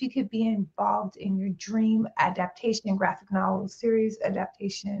if you could be involved in your dream adaptation, graphic novel series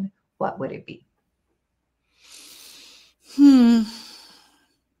adaptation, what would it be?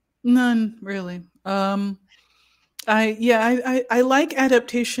 None really. I like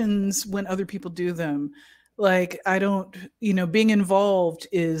adaptations when other people do them. Like I don't, being involved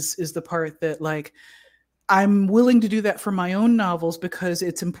is the part that like I'm willing to do that for my own novels because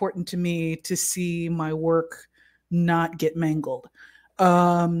it's important to me to see my work not get mangled.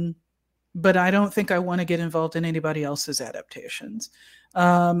 But I don't think I want to get involved in anybody else's adaptations.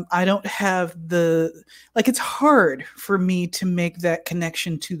 I don't have it's hard for me to make that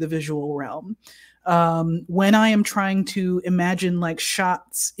connection to the visual realm. When I am trying to imagine like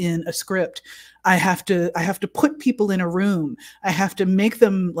shots in a script, I have to put people in a room. I have to make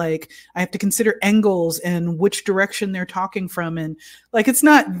them I have to consider angles and which direction they're talking from. And it's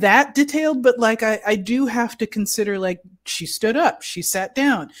not that detailed, but I do have to consider she stood up, she sat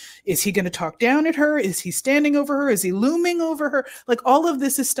down. Is he going to talk down at her? Is he standing over her? Is he looming over her? All of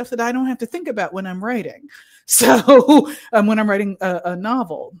this is stuff that I don't have to think about when I'm writing. So when I'm writing a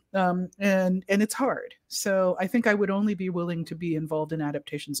novel, and it's hard. So I think I would only be willing to be involved in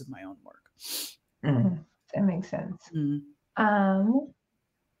adaptations of my own work. That makes sense.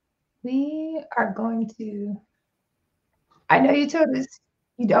 We are going to, I know you told us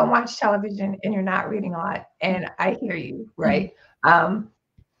you don't watch television and you're not reading a lot, and I hear you, right? I'm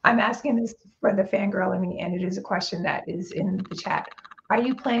asking this for the fangirl in me, and it is a question that is in the chat. Are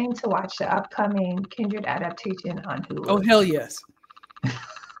you planning to watch the upcoming Kindred adaptation on Hulu? Oh, hell yes.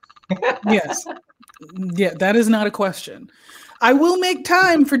 Yes. Yeah, that is not a question. I will make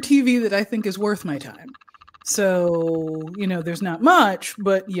time for TV that I think is worth my time. So, there's not much,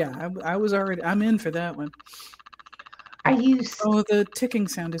 but yeah, I'm in for that one. Are you? Oh, the ticking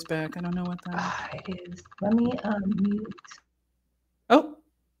sound is back. I don't know what that is. It is. Let me mute. Oh.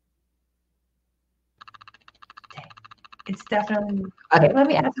 It's definitely okay. Let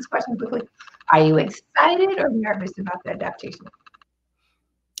me ask this question quickly. Are you excited or nervous about the adaptation?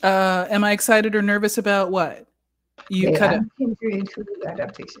 Am I excited or nervous about what? You cut it. Kindred to the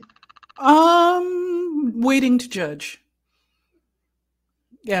adaptation. Waiting to judge.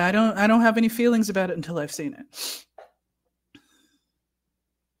 Yeah, I don't have any feelings about it until I've seen it.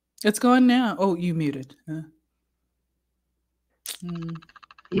 It's gone now. Oh, you muted.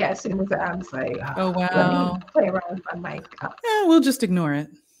 Yeah, as soon as I was like, oh wow, let me play around with my mic. Yeah, we'll just ignore it.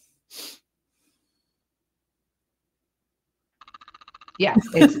 Yeah,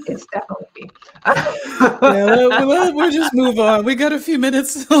 it's definitely me. Yeah, we'll just move on. We got a few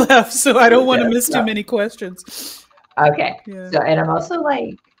minutes left, so I don't want to miss too many questions. Okay. Yeah. So, and I'm also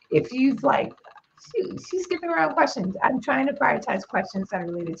like, if you've like, she's giving around questions. I'm trying to prioritize questions that are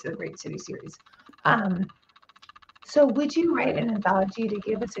related to the Great City series. So would you write an anthology to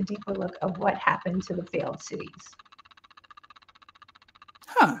give us a deeper look of what happened to the failed cities?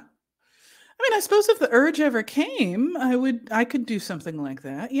 Huh. I mean, I suppose if the urge ever came, I could do something like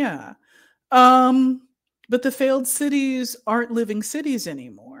that. Yeah. But the failed cities aren't living cities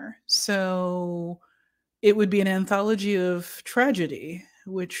anymore. So it would be an anthology of tragedy,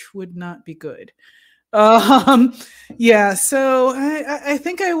 which would not be good. Yeah, so I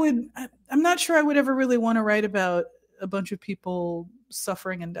think I would. I'm not sure I would ever really want to write about a bunch of people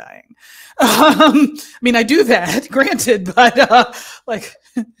suffering and dying. I mean, I do that, granted, but like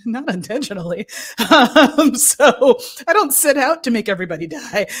not intentionally. So I don't set out to make everybody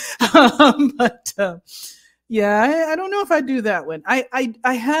die. But yeah, I don't know if I'd do that one. I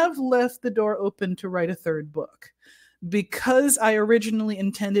have left the door open to write a third book because I originally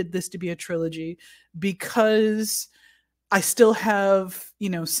intended this to be a trilogy, because I still have,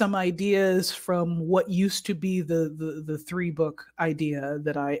 some ideas from what used to be the 3-book idea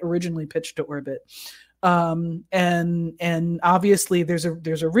that I originally pitched to Orbit. And obviously there's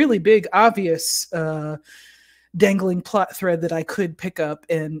a really big obvious dangling plot thread that I could pick up,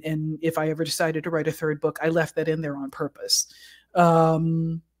 and if I ever decided to write a third book, I left that in there on purpose.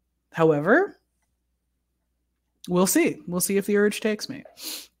 However, we'll see. We'll see if the urge takes me.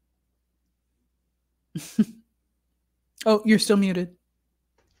 Oh, you're still muted.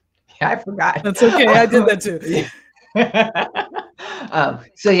 Yeah, I forgot. That's okay. I did that too.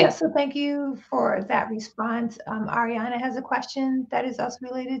 So thank you for that response. Ariana has a question that is also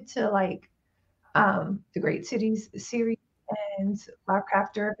related to like the Great Cities series and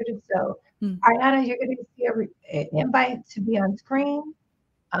Lovecraft derivative. So Ariana, you're going to see an invite to be on screen.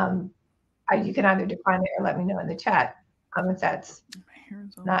 You can either decline it or let me know in the chat if that's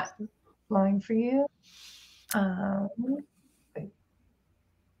not flowing for you.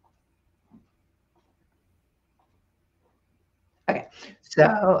 Okay,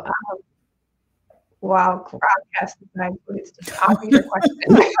 so while Crowdcast decides what it's doing, I'll read your question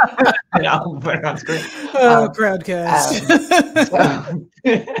and I'll put it on screen. Crowdcast.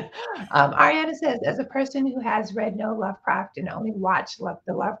 Ariana says, as a person who has read no Lovecraft and only watched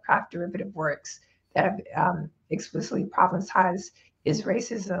the Lovecraft derivative works that have explicitly problematized is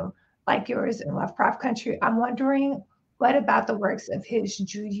racism, like yours in Lovecraft Country, I'm wondering, what about the works of his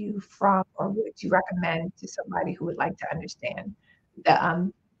drew you from, or would you recommend to somebody who would like to understand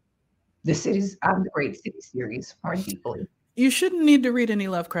the cities, the Great City series more deeply? You shouldn't need to read any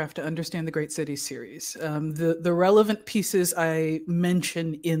Lovecraft to understand the Great City series. The relevant pieces I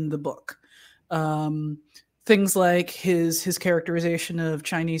mention in the book, things like his characterization of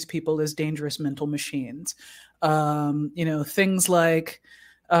Chinese people as dangerous mental machines, things like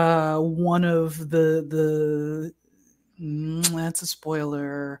one of the that's a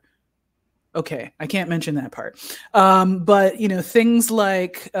spoiler. Okay, I can't mention that part. But things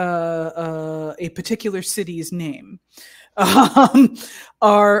like a particular city's name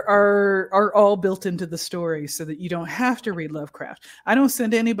are all built into the story, so that you don't have to read Lovecraft. I don't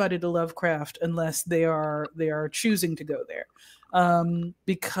send anybody to Lovecraft unless they are choosing to go there,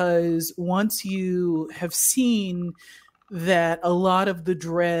 because once you have seen that a lot of the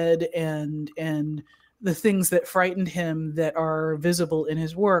dread and the things that frightened him that are visible in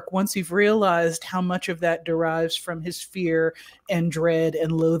his work, once you've realized how much of that derives from his fear and dread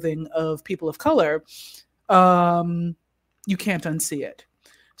and loathing of people of color, you can't unsee it.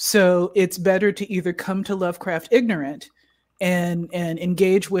 So it's better to either come to Lovecraft ignorant and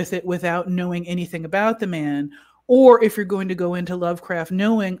engage with it without knowing anything about the man, or if you're going to go into Lovecraft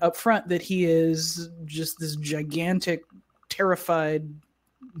knowing up front that he is just this gigantic, terrified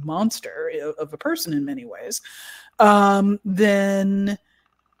monster of a person in many ways, then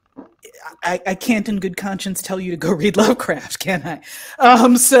I can't in good conscience tell you to go read Lovecraft, can I?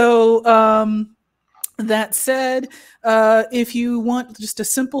 That said, if you want just a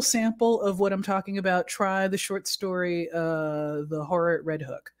simple sample of what I'm talking about, try the short story, The Horror at Red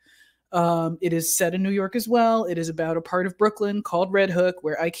Hook. It is set in New York as well. It is about a part of Brooklyn called Red Hook,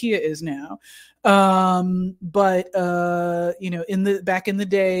 where IKEA is now. Back in the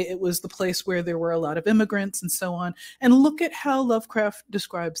day, it was the place where there were a lot of immigrants and so on. And look at how Lovecraft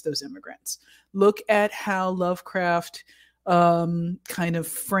describes those immigrants. Look at how Lovecraft kind of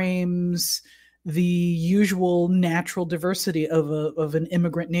frames the usual natural diversity of an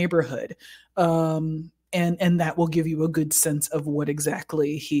immigrant neighborhood. And that will give you a good sense of what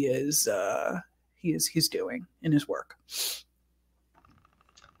exactly he's doing in his work.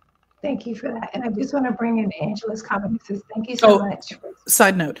 Thank you for that. And I just want to bring in Angela's comment. It says, thank you so much.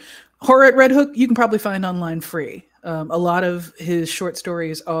 Side note, Horror at Red Hook, you can probably find online free. A lot of his short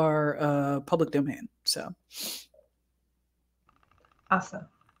stories are public domain. So awesome.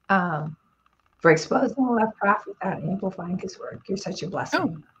 For exposing Lovecraft without amplifying his work. You're such a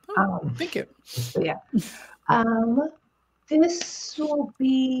blessing. Thank you. So yeah. This will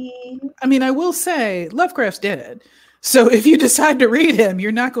be... I mean, I will say Lovecraft's dead. So if you decide to read him,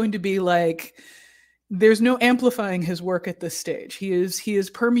 you're not going to be like, there's no amplifying his work at this stage. He is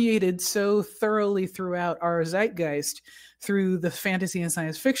permeated so thoroughly throughout our zeitgeist, through the fantasy and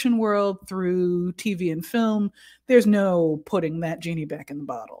science fiction world, through TV and film. There's no putting that genie back in the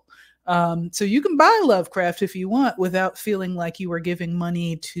bottle. So you can buy Lovecraft if you want without feeling like you are giving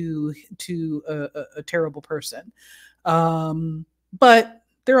money to a terrible person. But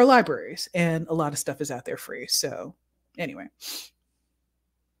there are libraries and a lot of stuff is out there free. So anyway.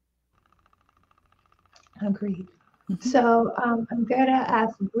 Agreed. So I'm going to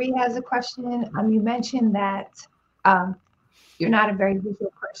ask, Bree has a question. You mentioned that you're not a very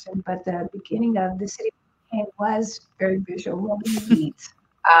visual person, but the beginning of The City was very visual. When we meet,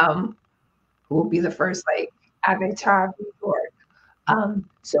 who will be the first avatar of New York.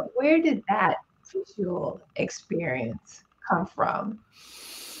 So where did that visual experience come from?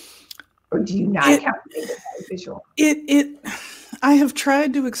 Or do you not count it as visual? I have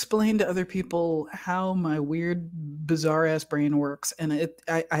tried to explain to other people how my weird, bizarre ass brain works, and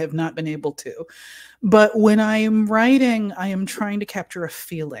I have not been able to. But when I am writing, I am trying to capture a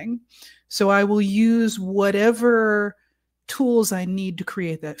feeling. So I will use whatever tools I need to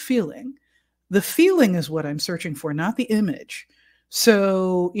create that feeling. The feeling is what I'm searching for, not the image.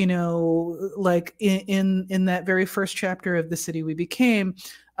 So, like in that very first chapter of The City We Became,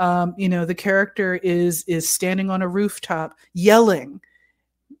 the character is standing on a rooftop yelling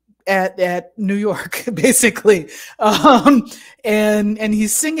at New York, basically. And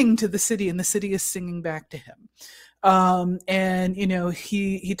he's singing to the city, and the city is singing back to him.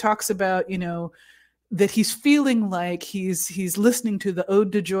 He talks about, that he's feeling like he's listening to the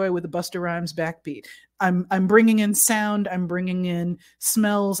Ode to Joy with the Busta Rhymes backbeat. I'm bringing in sound, I'm bringing in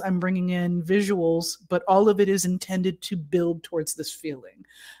smells, I'm bringing in visuals, but all of it is intended to build towards this feeling.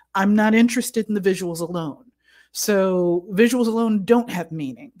 I'm not interested in the visuals alone. So visuals alone don't have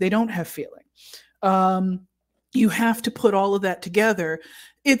meaning. They don't have feeling. You have to put all of that together.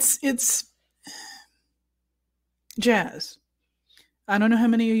 It's jazz. I don't know how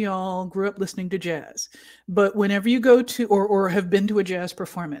many of y'all grew up listening to jazz, but whenever you go to or have been to a jazz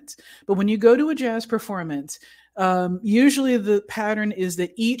performance, but when you go to a jazz performance, usually the pattern is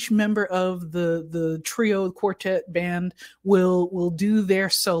that each member of the trio, quartet, band will do their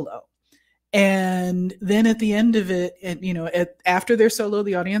solo. And then at the end of it, after their solo,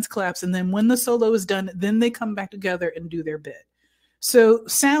 the audience claps. And then when the solo is done, then they come back together and do their bit. So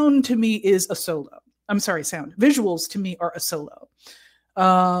sound to me is a solo. I'm sorry, sound. Visuals to me are a solo.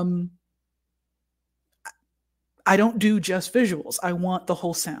 I don't do just visuals. I want the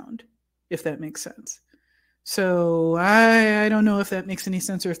whole sound, if that makes sense. So I don't know if that makes any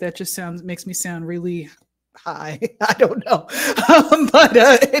sense or if that just makes me sound really high. I don't know. But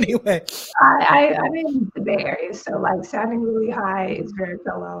anyway. I'm in the Bay Area, so sounding really high is very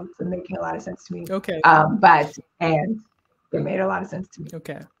fellow. It's making a lot of sense to me. Okay. And it made a lot of sense to me.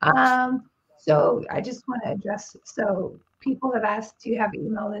 Okay. So I just want to address, so people have asked, do you have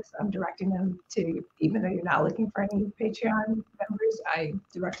email lists? I'm directing them to, even though you're not looking for any Patreon members, I'm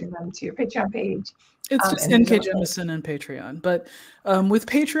directing them to your Patreon page. It's just NK Jemisin and Patreon. But with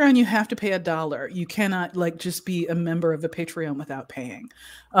Patreon, you have to pay $1. You cannot just be a member of a Patreon without paying.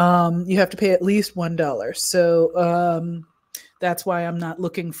 You have to pay at least $1. So That's why I'm not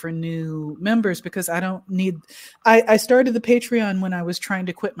looking for new members, because I don't need, I started the Patreon when I was trying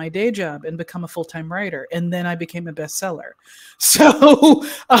to quit my day job and become a full-time writer. And then I became a bestseller. So,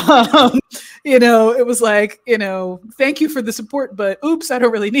 it was like, thank you for the support, but oops, I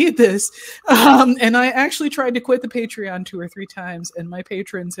don't really need this. And I actually tried to quit the Patreon 2 or 3 times. And my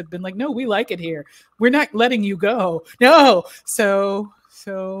patrons have been like, no, we like it here. We're not letting you go. No. So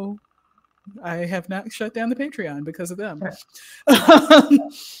I have not shut down the Patreon because of them.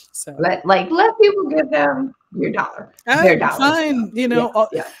 So let people give them your dollar. Their dollars. Fine.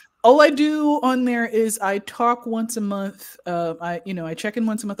 All I do on there is I talk once a month. I check in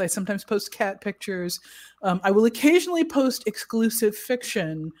once a month. I sometimes post cat pictures. I will occasionally post exclusive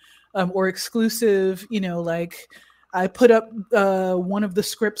fiction, or exclusive, like I put up one of the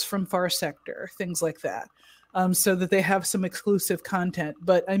scripts from Far Sector, things like that. So that they have some exclusive content.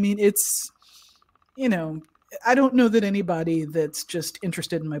 But I mean, it's, I don't know that anybody that's just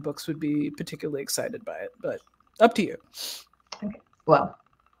interested in my books would be particularly excited by it, but up to you. Okay. Well,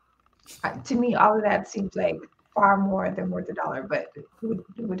 to me, all of that seems like far more than worth $1, but who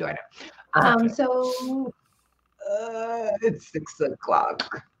do I know? Okay. So it's 6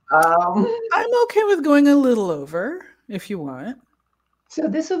 o'clock. I'm okay with going a little over if you want. So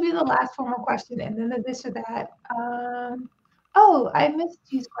this will be the last formal question, and then the this or that. Oh, I missed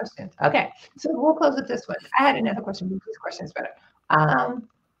these questions. Okay, so we'll close with this one. I had another question, but this question is better. How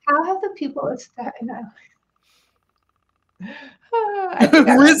have the people of Staten Island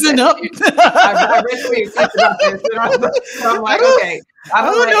risen up? I read what you talked about this, and I'm like, okay,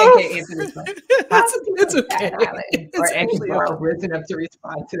 I'm going to let NK answer this one. How have the people It's of okay. Staten Island or NK risen up to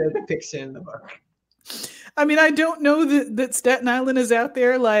respond to the depiction in the book? I mean, I don't know that Staten Island is out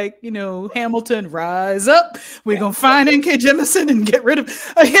there like, Hamilton, rise up. We're going to find NK Jemisin and get rid of,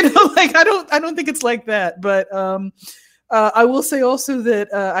 like, I don't think it's like that. But I will say also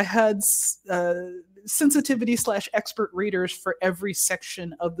that I had sensitivity / expert readers for every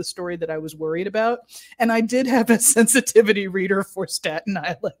section of the story that I was worried about. And I did have a sensitivity reader for Staten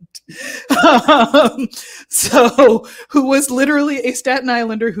Island. So who was literally a Staten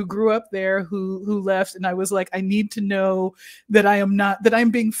Islander who grew up there, who left. And I was like, I need to know that I'm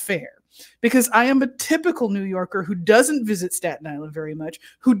being fair. Because I am a typical New Yorker who doesn't visit Staten Island very much,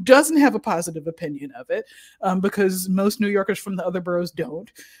 who doesn't have a positive opinion of it, because most New Yorkers from the other boroughs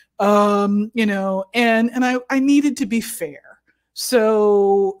don't. And I needed to be fair.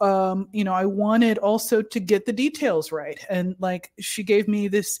 So, I wanted also to get the details right. And like, she gave me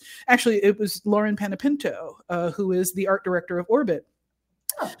this, actually, it was Lauren Panapinto, who is the art director of Orbit.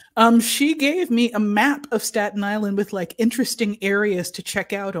 She gave me a map of Staten Island with like interesting areas to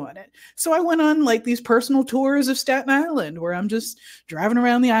check out on it. So I went on like these personal tours of Staten Island where I'm just driving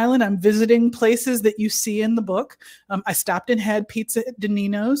around the island. I'm visiting places that you see in the book. I stopped and had pizza at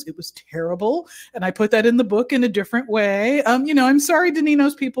Danino's. It was terrible. And I put that in the book in a different way. I'm sorry,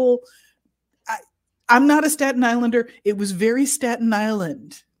 Danino's people. I'm not a Staten Islander. It was very Staten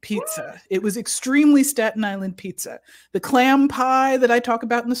Island pizza. It was extremely Staten Island pizza. The clam pie that I talk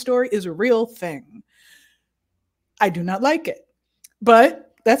about in the story is a real thing. I do not like it,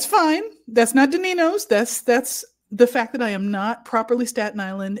 but that's fine. That's not Danino's. That's the fact that I am not properly Staten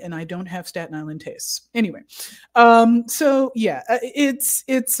Island and I don't have Staten Island tastes. Anyway, so yeah, it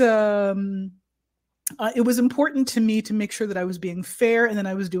was important to me to make sure that I was being fair and that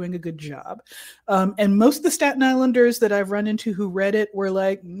I was doing a good job. And most of the Staten Islanders that I've run into who read it were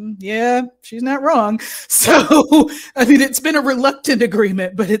like, yeah, she's not wrong. So, I mean, it's been a reluctant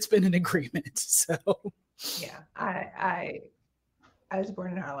agreement, but it's been an agreement. So, yeah, I was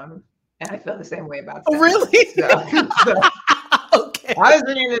born in Harlem and I feel the same way about that. Oh, really? So, okay. I was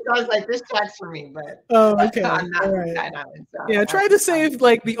reading this, I was like, this tracks for me, but okay. I'm not All right. Staten Island. So Yeah, I tried to save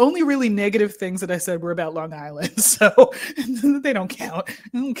like the only really negative things that I said were about Long Island. So they don't count. I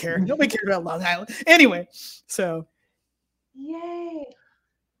don't care. Nobody cared about Long Island. Anyway, so. Yay.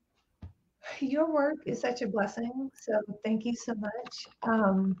 Your work is such a blessing. So thank you so much.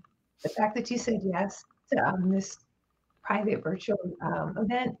 The fact that you said yes to this private virtual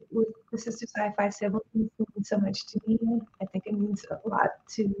event with the Sistah Scifi siblings means so much to me. I think it means a lot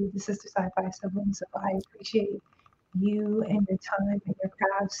to the Sistah Scifi siblings. So I appreciate you and your time and your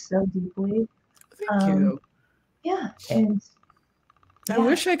craft so deeply. Thank you. Yeah, and I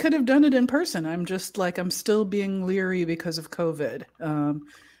wish I could have done it in person. I'm just like, I'm still being leery because of COVID.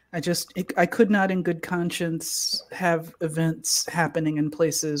 I could not in good conscience have events happening in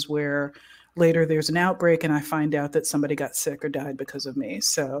places where later there's an outbreak and I find out that somebody got sick or died because of me.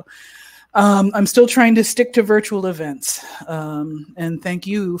 So I'm still trying to stick to virtual events. And thank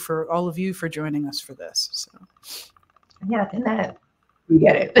you for all of you for joining us for this. So. Yeah, and that we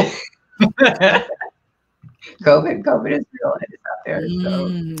get it. COVID is real and it's out there. So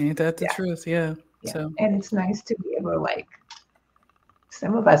Ain't that the yeah. truth? Yeah. Yeah. So And it's nice to be able to like.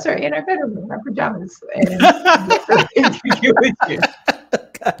 Some of us are in our bedroom in our pajamas and interview with you.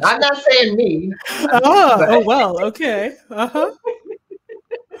 I'm not saying me. oh well, okay.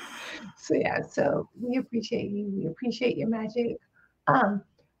 So yeah, so we appreciate you. We appreciate your magic.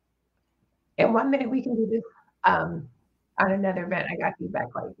 In 1 minute we can do this. On another event, I got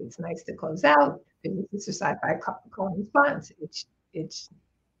feedback like it's nice to close out. It's a sci-fi call and response. It's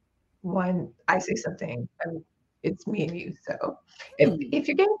when I say something, it's me and you. So if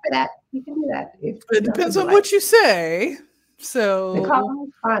you're game for that, you can do that. It depends on what you say. The So call and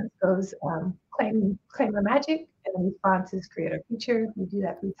response goes claim the magic, and the response is create a future. We do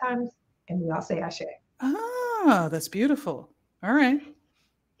that 3 times, and we all say Ashe. that's beautiful. All right.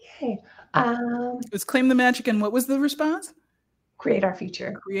 Yay. Let's claim the magic. And what was the response? Create our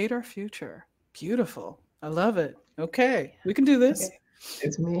future. Create our future. Beautiful. I love it. Okay, we can do this. Okay.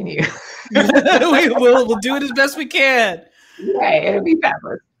 It's me and you. we'll do it as best we can. Right, it'll be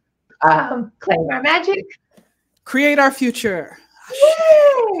fabulous. Claim our magic. Create our future.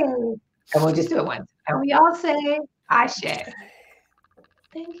 Yay! And we'll just do it once. And we all say Ashe.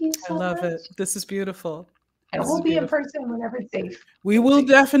 Thank you so much. I love it. This is beautiful. And we'll be in person whenever it's safe. We will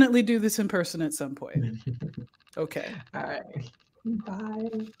definitely do this in person at some point. Okay. All right.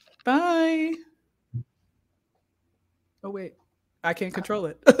 Bye. Bye. Oh, wait. I can't control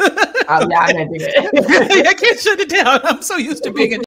it. Oh, yeah, I'm going to do it. I can't shut it down. I'm so used to being in